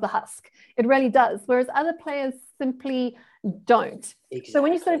stack of the husk. It really does, whereas other players simply don't. Exactly. So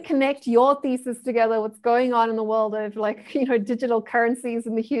when you sort of connect your thesis together, what's going on in the world of digital currencies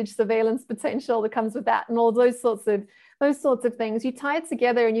and the huge surveillance potential that comes with that and all those sorts of things, you tie it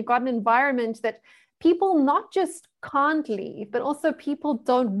together and you've got an environment that people not just can't leave, but also people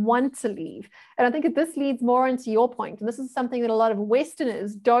don't want to leave. And I think that this leads more into your point, and this is something that a lot of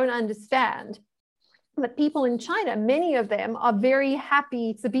Westerners don't understand, that people in China, many of them are very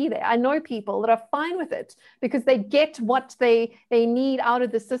happy to be there. I know people that are fine with it because they get what they need out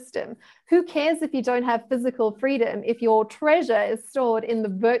of the system. Who cares if you don't have physical freedom, if your treasure is stored in the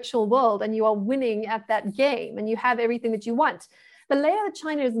virtual world and you are winning at that game and you have everything that you want? The layer that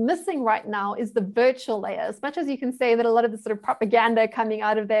China is missing right now is the virtual layer. As much as you can say that a lot of the sort of propaganda coming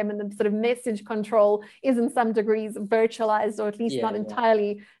out of them and the sort of message control is in some degrees virtualized, or at least not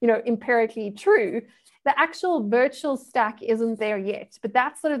entirely, empirically true, the actual virtual stack isn't there yet. But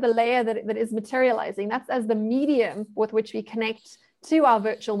that's sort of the layer that is materializing. That's as the medium with which we connect to our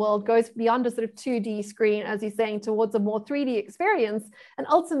virtual world goes beyond a sort of 2D screen, as you're saying, towards a more 3D experience, and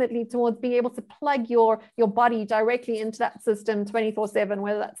ultimately towards being able to plug your body directly into that system 24/7,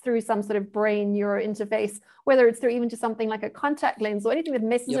 whether that's through some sort of brain neuro interface, whether it's through even just something like a contact lens or anything that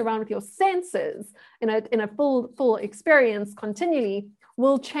messes around with your senses in a full experience continually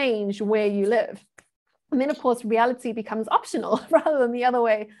will change where you live. And then, of course, reality becomes optional rather than the other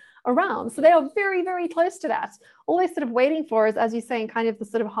way around. So they are very, very close to that. All they're sort of waiting for is, as you're saying, kind of the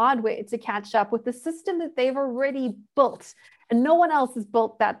sort of hardware to catch up with the system that they've already built. And no one else has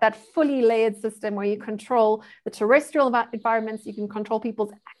built that fully layered system where you control the terrestrial environments, you can control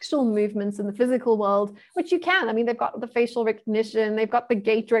people's actual movements in the physical world, which you can. I mean, they've got the facial recognition, they've got the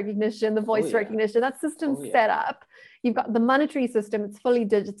gait recognition, the voice recognition, that system's set up. You've got the monetary system, it's fully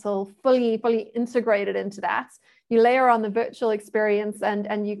digital, fully integrated into that. You layer on the virtual experience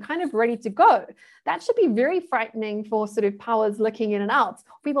and you're kind of ready to go. That should be very frightening for sort of powers looking in and out,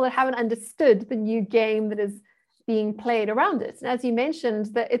 people that haven't understood the new game that is being played around it. And as you mentioned,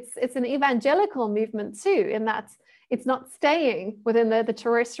 that it's an evangelical movement too, in that it's not staying within the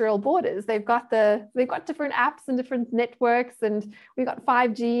terrestrial borders. They've got different apps and different networks, and we've got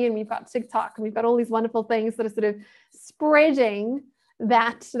 5G and we've got TikTok and we've got all these wonderful things that are sort of spreading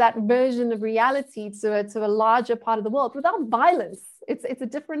that version of reality to a larger part of the world without violence. It's a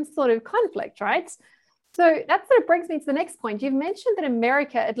different sort of conflict, right? So that sort of brings me to the next point. You've mentioned that in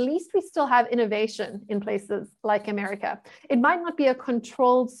America, at least we still have innovation in places like America. It might not be a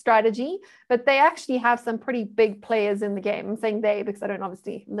controlled strategy, but they actually have some pretty big players in the game. I'm saying they because I don't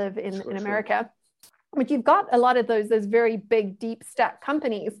obviously live in America. But you've got a lot of those very big, deep stack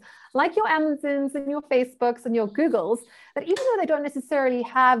companies like your Amazons and your Facebooks and your Googles, that even though they don't necessarily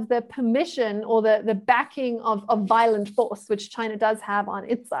have the permission or the backing of violent force, which China does have on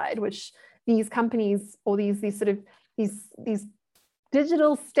its side, which these companies or these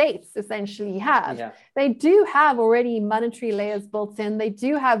digital states essentially have. They do have already monetary layers built in. They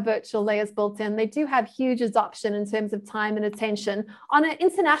do have virtual layers built in. They do have huge adoption in terms of time and attention on an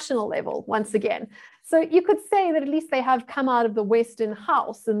international level, once again. So you could say that at least they have come out of the Western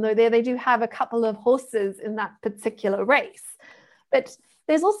house, and though they do have a couple of horses in that particular race. But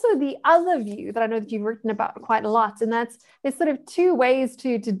there's also the other view that I know that you've written about quite a lot, and that's there's sort of two ways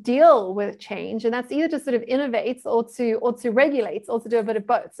to deal with change, and that's either to sort of innovate or to regulate, or to do a bit of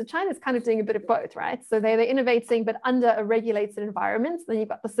both. So China's kind of doing a bit of both, right? So they're innovating, but under a regulated environment. Then you've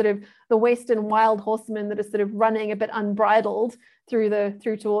got the Western wild horsemen that are sort of running a bit unbridled through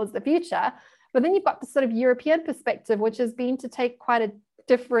towards the future. But then you've got the sort of European perspective, which has been to take quite a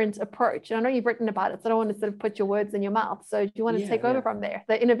different approach. And I know you've written about it, so I don't want to sort of put your words in your mouth. So do you want to take over from there,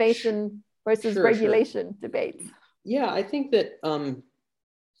 the innovation versus regulation debate? Yeah, I think that, I'll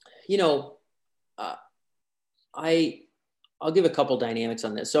give a couple dynamics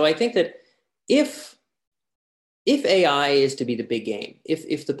on this. So I think that if AI is to be the big game,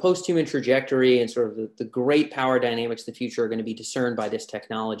 if the post-human trajectory and sort of the great power dynamics of the future are going to be discerned by this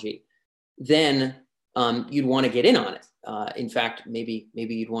technology, then you'd want to get in on it. In fact, maybe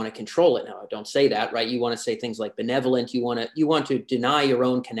you'd want to control it. Now, don't say that, right? You want to say things like benevolent. You want to deny your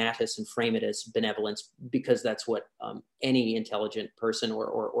own conatus and frame it as benevolence, because that's what any intelligent person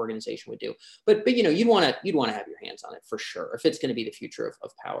or organization would do. But you'd want to have your hands on it for sure. If it's going to be the future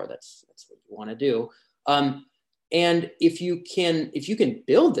of power, that's what you want to do. And if you can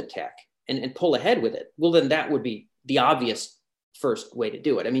build the tech and pull ahead with it, well, then that would be the obvious first way to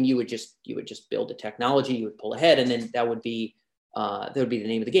do it. I mean, you would just build the technology, you would pull ahead, and then that would be the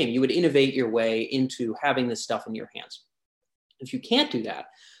name of the game. You would innovate your way into having this stuff in your hands. If you can't do that,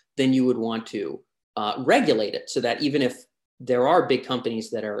 then you would want to regulate it, so that even if there are big companies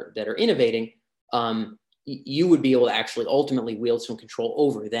that are innovating, you would be able to actually ultimately wield some control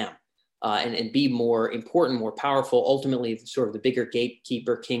over them and be more important, more powerful, ultimately sort of the bigger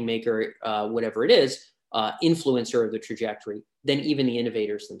gatekeeper, kingmaker, whatever it is, influencer of the trajectory than even the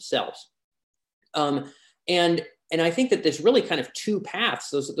innovators themselves. And I think that there's really kind of two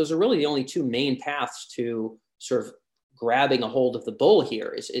paths. Those are really the only two main paths to sort of grabbing a hold of the bull here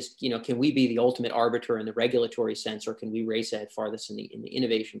is can we be the ultimate arbiter in the regulatory sense, or can we race ahead farthest in the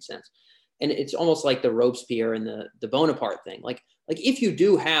innovation sense? And it's almost like the Robespierre and the Bonaparte thing. Like if you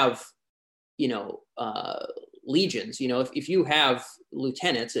do have, legions, if you have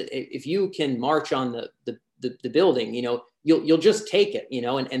lieutenants, if you can march on the building, you'll just take it, and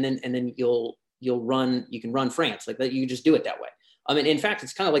then you can run France like that. You just do it that way. I mean, in fact,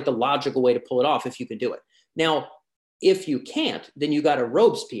 it's kind of like the logical way to pull it off if you can do it. Now, if you can't, then you got to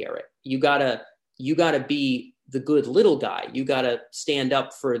Robespierre it. You gotta be the good little guy. You got to stand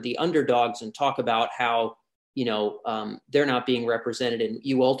up for the underdogs and talk about how they're not being represented and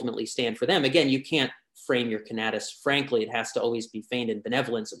you ultimately stand for them. Again, you can't frame your conatus. Frankly, it has to always be feigned in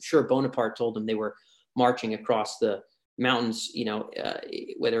benevolence. I'm sure Bonaparte told them they were marching across the mountains,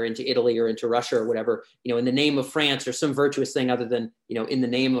 whether into Italy or into Russia or whatever, in the name of France or some virtuous thing other than, in the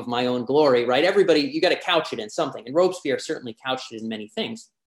name of my own glory, right? Everybody, you got to couch it in something. And Robespierre certainly couched it in many things.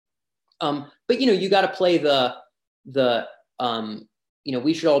 But, you got to play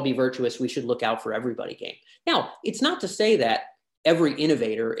we should all be virtuous. We should look out for everybody game. Now, it's not to say that every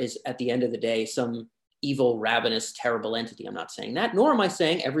innovator is at the end of the day some evil, ravenous, terrible entity. I'm not saying that, nor am I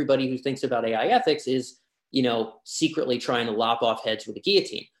saying everybody who thinks about AI ethics is, secretly trying to lop off heads with a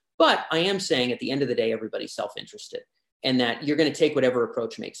guillotine. But I am saying at the end of the day, everybody's self-interested and that you're going to take whatever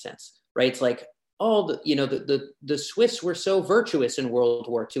approach makes sense, right? It's like, the Swiss were so virtuous in World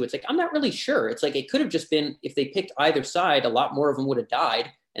War II. It's like, I'm not really sure. It's like, it could have just been, if they picked either side, a lot more of them would have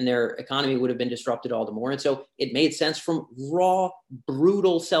died and their economy would have been disrupted all the more. And so it made sense from raw,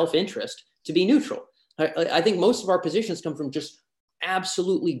 brutal self-interest to be neutral. I think most of our positions come from just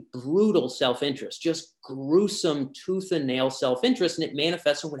absolutely brutal self-interest, just gruesome tooth and nail self-interest, and it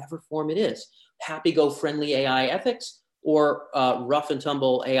manifests in whatever form it is. Happy-go-friendly AI ethics or rough and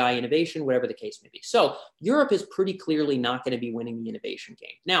tumble AI innovation, whatever the case may be. So Europe is pretty clearly not going to be winning the innovation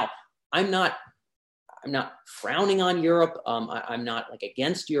game. Now, I'm not frowning on Europe. I'm not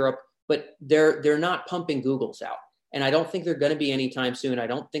against Europe, but they're not pumping Googles out. And I don't think they're going to be anytime soon. I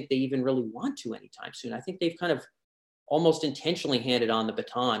don't think they even really want to anytime soon. I think they've kind of almost intentionally handed on the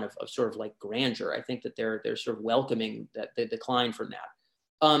baton of sort of grandeur. I think that they're sort of welcoming the decline from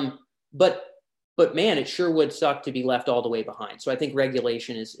that. But man, it sure would suck to be left all the way behind. So I think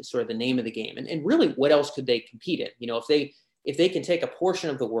regulation is sort of the name of the game. And really, what else could they compete in? If they can take a portion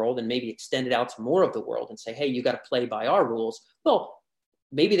of the world and maybe extend it out to more of the world and say, hey, you got to play by our rules. Well,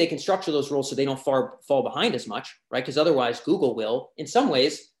 maybe they can structure those rules so they don't fall behind as much, right? Because otherwise Google will, in some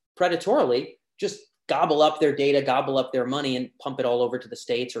ways, predatorily just gobble up their data, gobble up their money and pump it all over to the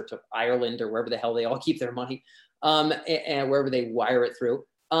States or to Ireland or wherever the hell they all keep their money, and wherever they wire it through.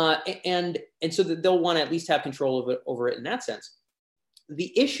 And so that they'll want to at least have control over it in that sense.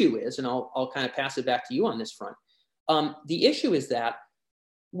 The issue is, and I'll kind of pass it back to you on this front. The issue is that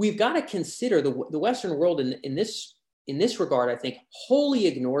we've got to consider the Western world in this regard, I think, wholly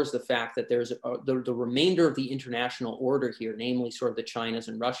ignores the fact that there's the remainder of the international order here, namely sort of the Chinas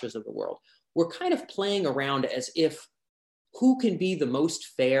and Russias of the world. We're kind of playing around as if who can be the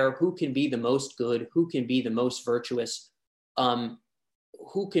most fair, who can be the most good, who can be the most virtuous,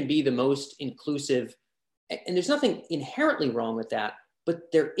 who can be the most inclusive. And there's nothing inherently wrong with that, but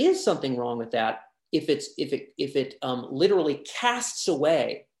there is something wrong with that if it literally casts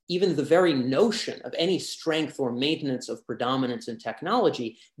away even the very notion of any strength or maintenance of predominance in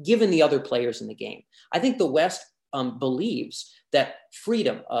technology, given the other players in the game. I think the West believes that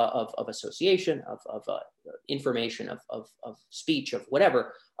freedom of association, of information, of speech, of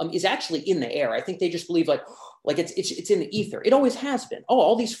whatever, is actually in the air. I think they just believe like it's in the ether. It always has been. Oh,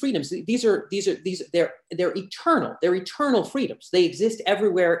 all these freedoms, they're eternal. They're eternal freedoms. They exist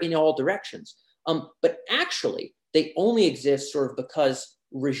everywhere in all directions. But actually, they only exist sort of because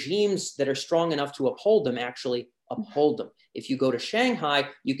regimes that are strong enough to uphold them actually uphold them. If you go to Shanghai,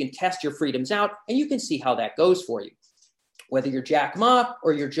 you can test your freedoms out and you can see how that goes for you. Whether you're Jack Ma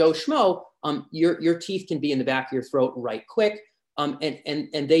or you're Joe Schmo, your teeth can be in the back of your throat right quick, and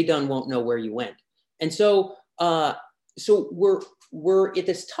they won't know where you went. And so we're at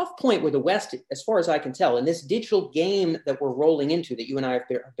this tough point where the West, as far as I can tell, in this digital game that we're rolling into, that you and I have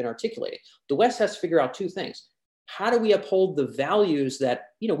been articulating, the West has to figure out two things. How do we uphold the values that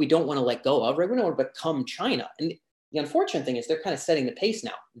we don't want to let go of, right? We don't want to become China. And the unfortunate thing is they're kind of setting the pace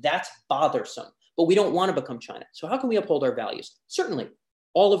now. That's bothersome, but we don't want to become China. So how can we uphold our values? Certainly,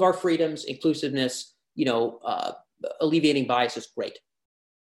 all of our freedoms, inclusiveness, alleviating bias is great.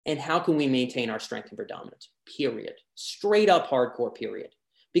 And how can we maintain our strength and predominance? Period. Straight up hardcore period.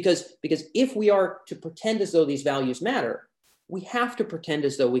 Because if we are to pretend as though these values matter, we have to pretend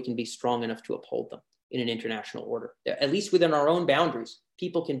as though we can be strong enough to uphold them in an international order. At least within our own boundaries,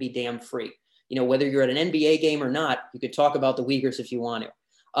 people can be damn free. Whether you're at an NBA game or not, you could talk about the Uyghurs if you want to.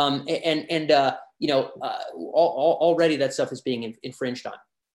 Already that stuff is being infringed on.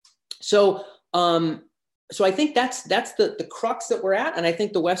 So I think that's the crux that we're at. And I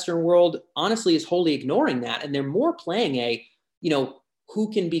think the Western world honestly is wholly ignoring that. And they're more playing who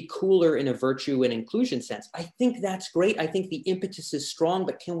can be cooler in a virtue and inclusion sense. I think that's great. I think the impetus is strong,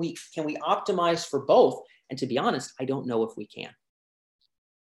 but can we optimize for both? And to be honest, I don't know if we can.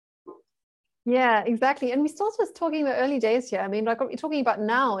 Yeah, exactly. And we're still just talking the early days here. I mean, like what we're talking about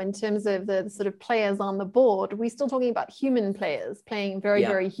now in terms of the sort of players on the board, we're still talking about human players playing very, Yeah.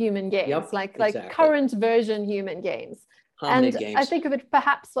 very human games, Yep, like exactly. current version human games. Hominid And games. I think of it,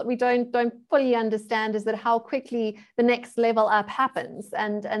 perhaps what we don't fully understand is that how quickly the next level up happens,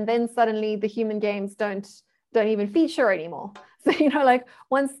 and then suddenly the human games don't even feature anymore. So, you know, like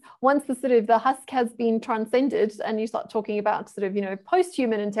once the sort of the husk has been transcended and you start talking about sort of, you know,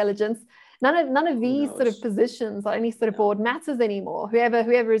 post-human intelligence, none of these sort of positions or any sort of board matters anymore.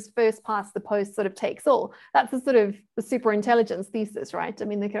 Whoever is first past the post sort of takes all. That's the sort of the super intelligence thesis, right? I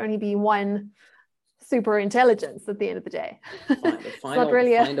mean, there can only be one super intelligence at the end of the day. It's not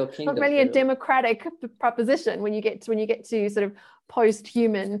really a democratic proposition when you get to sort of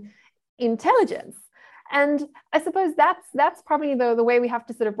post-human intelligence. And I suppose that's probably the way we have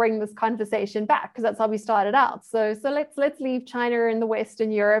to sort of bring this conversation back, because that's how we started out. So let's leave China and the West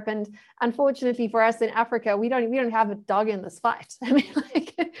and Europe, and unfortunately for us in Africa, we don't have a dog in this fight. I mean,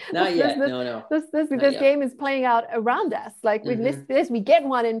 like not yet. No. This game is playing out around us. Like we get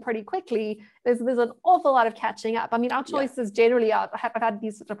one in pretty quickly. There's an awful lot of catching up. I mean, our choices generally are. I've had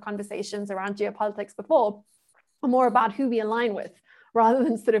these sort of conversations around geopolitics before, are more about who we align with, rather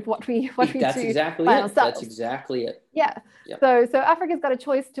than sort of what we that's do exactly by it. ourselves. That's exactly it. Yeah. Yep. So Africa's got a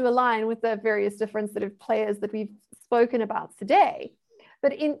choice to align with the various different sort of players that we've spoken about today.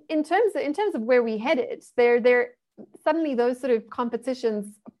 But in terms of where we headed, there suddenly those sort of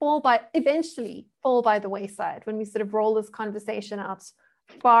competitions eventually fall by the wayside when we sort of roll this conversation out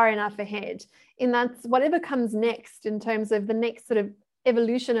far enough ahead. In that, whatever comes next in terms of the next sort of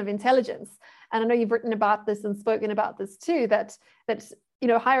evolution of intelligence. And I know you've written about this and spoken about this too, that you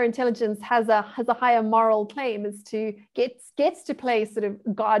know, higher intelligence has a higher moral claim, as to gets to play sort of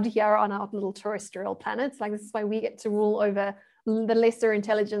God here on our little terrestrial planets. Like, this is why we get to rule over the lesser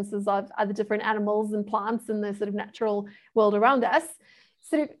intelligences of other different animals and plants in the sort of natural world around us.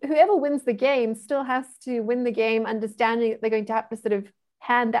 So whoever wins the game still has to win the game, understanding that they're going to have to sort of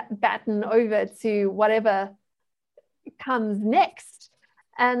hand that baton over to whatever comes next.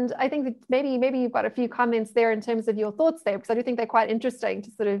 And I think that maybe you've got a few comments there in terms of your thoughts there, because I do think they're quite interesting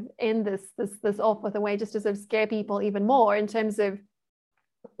to sort of end this off with a way just to sort of scare people even more in terms of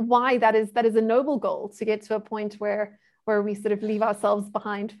why that is a noble goal, to get to a point where we sort of leave ourselves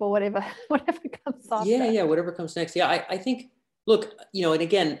behind for whatever comes after. Yeah, whatever comes next. Yeah, I think, look, you know, and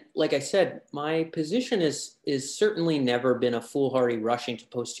again, like I said, my position is certainly never been a foolhardy rushing to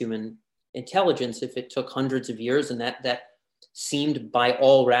post-human intelligence. If it took hundreds of years and that seemed by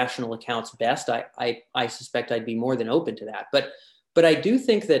all rational accounts best, I suspect I'd be more than open to that. But I do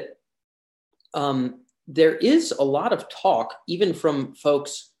think that there is a lot of talk, even from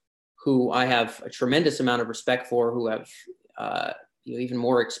folks who I have a tremendous amount of respect for, who have even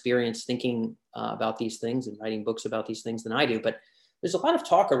more experience thinking about these things and writing books about these things than I do. But there's a lot of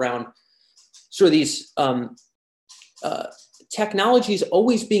talk around sort of these technologies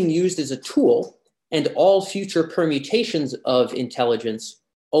always being used as a tool, and all future permutations of intelligence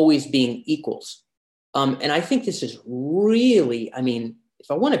always being equals. And I think this is really, I mean, if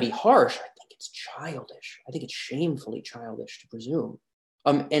I want to be harsh, I think it's childish. I think it's shamefully childish to presume.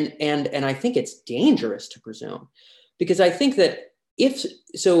 And I think it's dangerous to presume, because I think that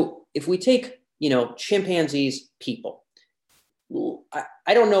if we take, you know, chimpanzees, people,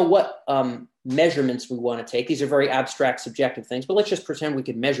 I don't know what measurements we want to take. These are very abstract, subjective things, but let's just pretend we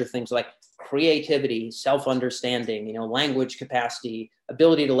could measure things like creativity, self-understanding, you know, language capacity,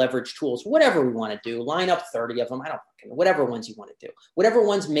 ability to leverage tools, whatever we want to do. Line up 30 of them. I don't know, whatever ones you want to do, whatever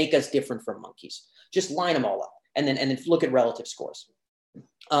ones make us different from monkeys. Just line them all up, and then look at relative scores,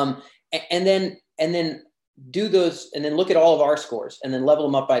 and then do those, and then look at all of our scores, and then level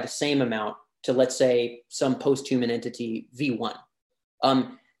them up by the same amount to, let's say, some post-human entity V1.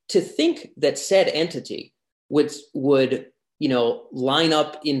 To think that said entity would you know, line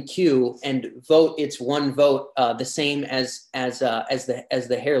up in queue and vote its one vote the same as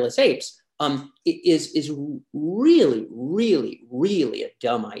the hairless apes is really, really, really a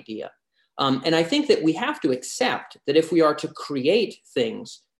dumb idea. And I think that we have to accept that if we are to create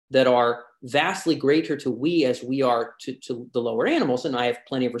things that are vastly greater to we as we are to the lower animals, and I have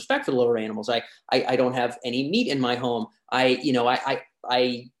plenty of respect for the lower animals. I don't have any meat in my home. I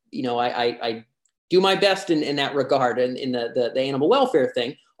do my best in that regard, and in the animal welfare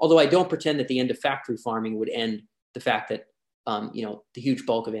thing, although I don't pretend that the end of factory farming would end the fact that the huge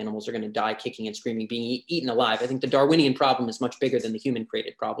bulk of animals are going to die kicking and screaming, being eaten alive. I think the Darwinian problem is much bigger than the human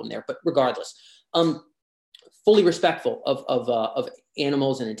created problem there. But regardless, fully respectful of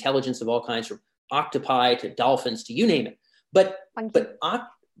animals and intelligence of all kinds, from octopi to dolphins to you name it. But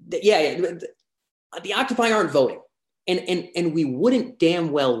the octopi aren't voting, and we wouldn't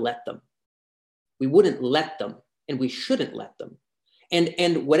damn well let them. We wouldn't let them, and we shouldn't let them.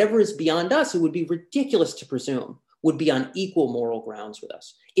 And whatever is beyond us, it would be ridiculous to presume would be on equal moral grounds with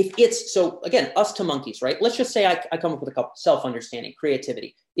us. If it's, so again, us to monkeys, right? Let's just say I come up with a couple: self-understanding,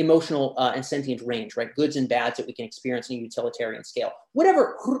 creativity, emotional and sentient range, right? Goods and bads that we can experience in a utilitarian scale.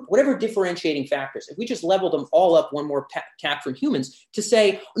 Whatever differentiating factors, if we just level them all up one more tack from humans to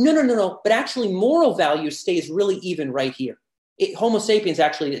say, no, but actually moral value stays really even right here. Homo sapiens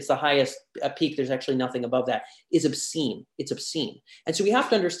actually, it's the highest peak. There's actually nothing above that, is obscene. It's obscene. And so we have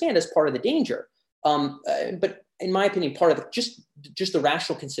to understand as part of the danger, but in my opinion, part of just the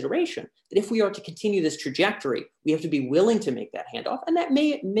rational consideration that if we are to continue this trajectory, we have to be willing to make that handoff. And that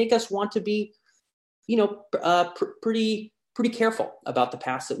may make us want to be, pretty careful about the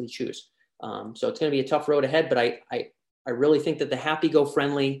paths that we choose. So it's going to be a tough road ahead, but I really think that the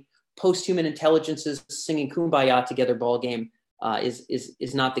happy-go-friendly, post-human intelligences singing Kumbaya together ball game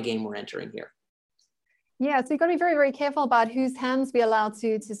is not the game we're entering here. Yeah, so you've got to be very, very careful about whose hands we allow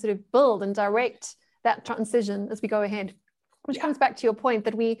to sort of build and direct that transition as we go ahead, which comes back to your point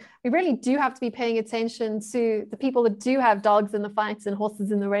that we really do have to be paying attention to the people that do have dogs in the fights and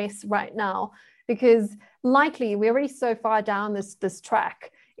horses in the race right now, because likely we're already so far down this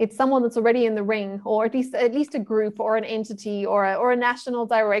track. It's someone that's already in the ring, or at least a group or an entity or a national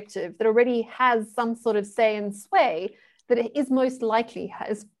directive that already has some sort of say and sway, that it is most likely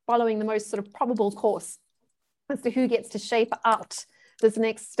is following the most sort of probable course as to who gets to shape out this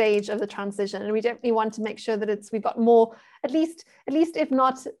next stage of the transition. And we definitely want to make sure that we've got more, at least if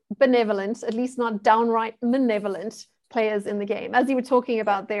not benevolent, at least not downright malevolent players in the game, as you were talking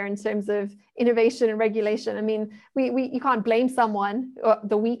about there in terms of innovation and regulation. I mean, you can't blame someone,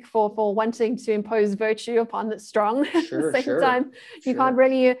 the weak, for wanting to impose virtue upon the strong. Sure, at the same time, you can't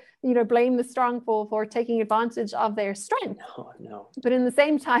really blame the strong for taking advantage of their strength. No. But in the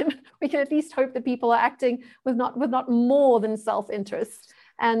same time, we can at least hope that people are acting with not more than self-interest,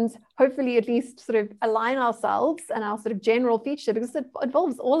 and hopefully at least sort of align ourselves and our sort of general feature, because it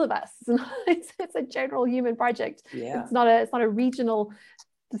involves all of us. It's a general human project. Yeah. It's not a regional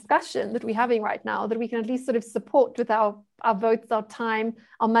discussion that we're having right now, that we can at least sort of support with our votes, our time,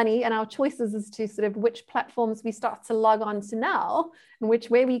 our money, and our choices as to sort of which platforms we start to log on to now, and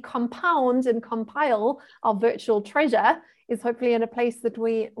where we compound and compile our virtual treasure is hopefully in a place that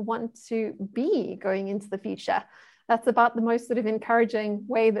we want to be going into the future. That's about the most sort of encouraging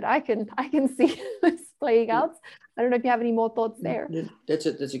way that I can see this playing out. I don't know if you have any more thoughts there. That's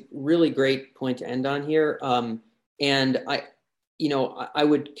a really great point to end on here. And I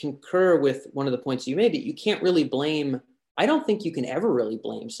would concur with one of the points you made, that you can't really blame. I don't think you can ever really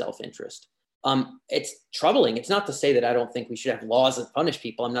blame self-interest. It's troubling. It's not to say that I don't think we should have laws that punish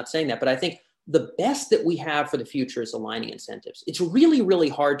people. I'm not saying that, but I think the best that we have for the future is aligning incentives. It's really, really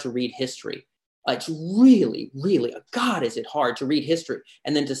hard to read history. It's really, really, God, is it hard to read history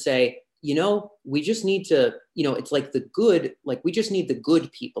and then to say, we just need to, it's like we just need the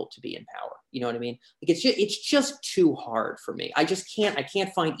good people to be in power. You know what I mean? Like it's just too hard for me. I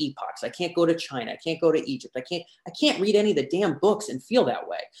can't find epochs. I can't go to China. I can't go to Egypt. I can't read any of the damn books and feel that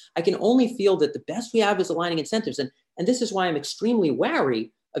way. I can only feel that the best we have is aligning incentives. And this is why I'm extremely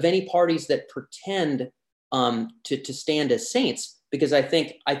wary of any parties that pretend to stand as saints, because I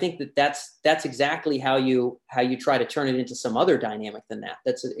think that's exactly how you try to turn it into some other dynamic than that.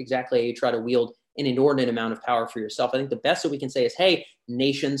 That's exactly how you try to wield an inordinate amount of power for yourself. I think the best that we can say is, hey,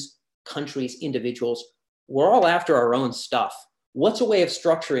 nations, countries, individuals, we're all after our own stuff. What's a way of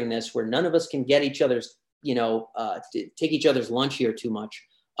structuring this where none of us can get each other's, take each other's lunch here too much,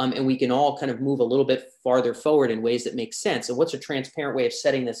 and we can all kind of move a little bit farther forward in ways that make sense? And what's a transparent way of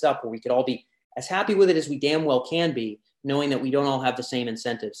setting this up where we could all be as happy with it as we damn well can be, knowing that we don't all have the same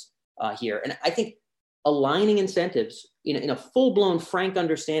incentives here? And I think aligning incentives in a full-blown, frank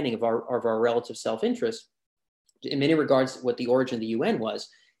understanding of our relative self-interest, in many regards, what the origin of the UN was,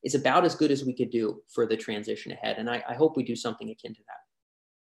 is about as good as we could do for the transition ahead. And I hope we do something akin to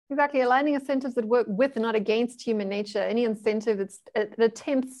that. Exactly, aligning incentives that work with and not against human nature. Any incentive that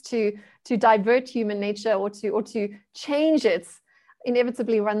attempts to divert human nature or to change it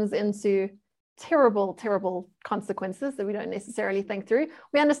inevitably runs into terrible, terrible consequences that we don't necessarily think through.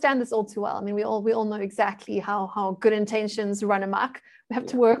 We understand this all too well. I mean, we all know exactly how good intentions run amok. We have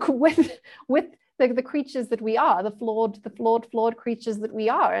to work with the creatures that we are, the flawed creatures that we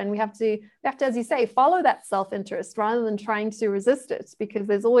are, and we have to, as you say, follow that self-interest rather than trying to resist it, because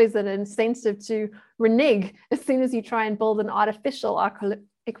there's always an incentive to renege as soon as you try and build an artificial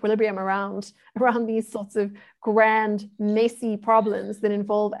equilibrium around these sorts of grand, messy problems that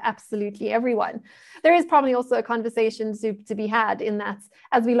involve absolutely everyone. There is probably also a conversation to be had in that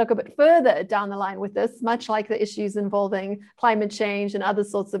as we look a bit further down the line with this, much like the issues involving climate change and other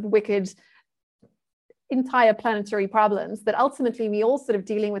sorts of wicked entire planetary problems, that ultimately we all sort of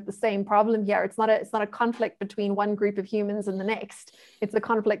dealing with the same problem here. It's not a conflict between one group of humans and the next. It's a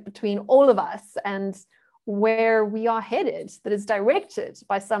conflict between all of us and where we are headed, that is directed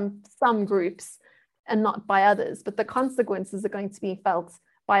by some groups and not by others. But the consequences are going to be felt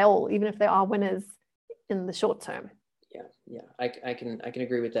by all, even if there are winners in the short term. Yeah, I can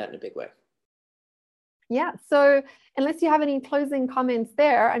agree with that in a big way. Yeah, so unless you have any closing comments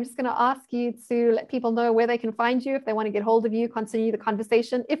there, I'm just going to ask you to let people know where they can find you if they want to get hold of you, continue the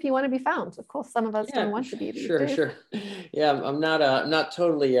conversation, if you want to be found. Of course, some of us don't want to be these days. Sure. Yeah, I'm not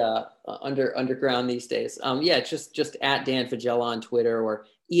totally underground these days. Yeah, just at Dan Fagella on Twitter, or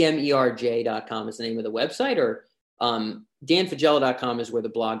emerj.com is the name of the website, or danfagella.com is where the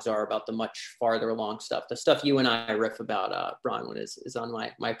blogs are about the much farther along stuff. The stuff you and I riff about, Bronwyn, is on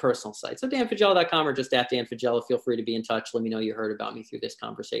my personal site. So danfagella.com or just at Dan Fagella. Feel free to be in touch. Let me know you heard about me through this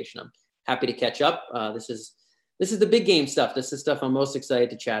conversation. I'm happy to catch up. This is the big game stuff. This is stuff I'm most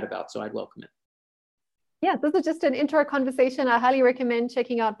excited to chat about. So I'd welcome it. Yeah, this is just an intro conversation. I highly recommend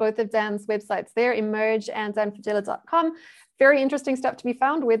checking out both of Dan's websites there, Emerge and danfagella.com. Very interesting stuff to be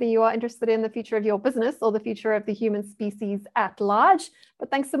found, whether you are interested in the future of your business or the future of the human species at large.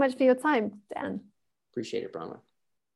 But thanks so much for your time, Dan. Appreciate it, Bronwyn.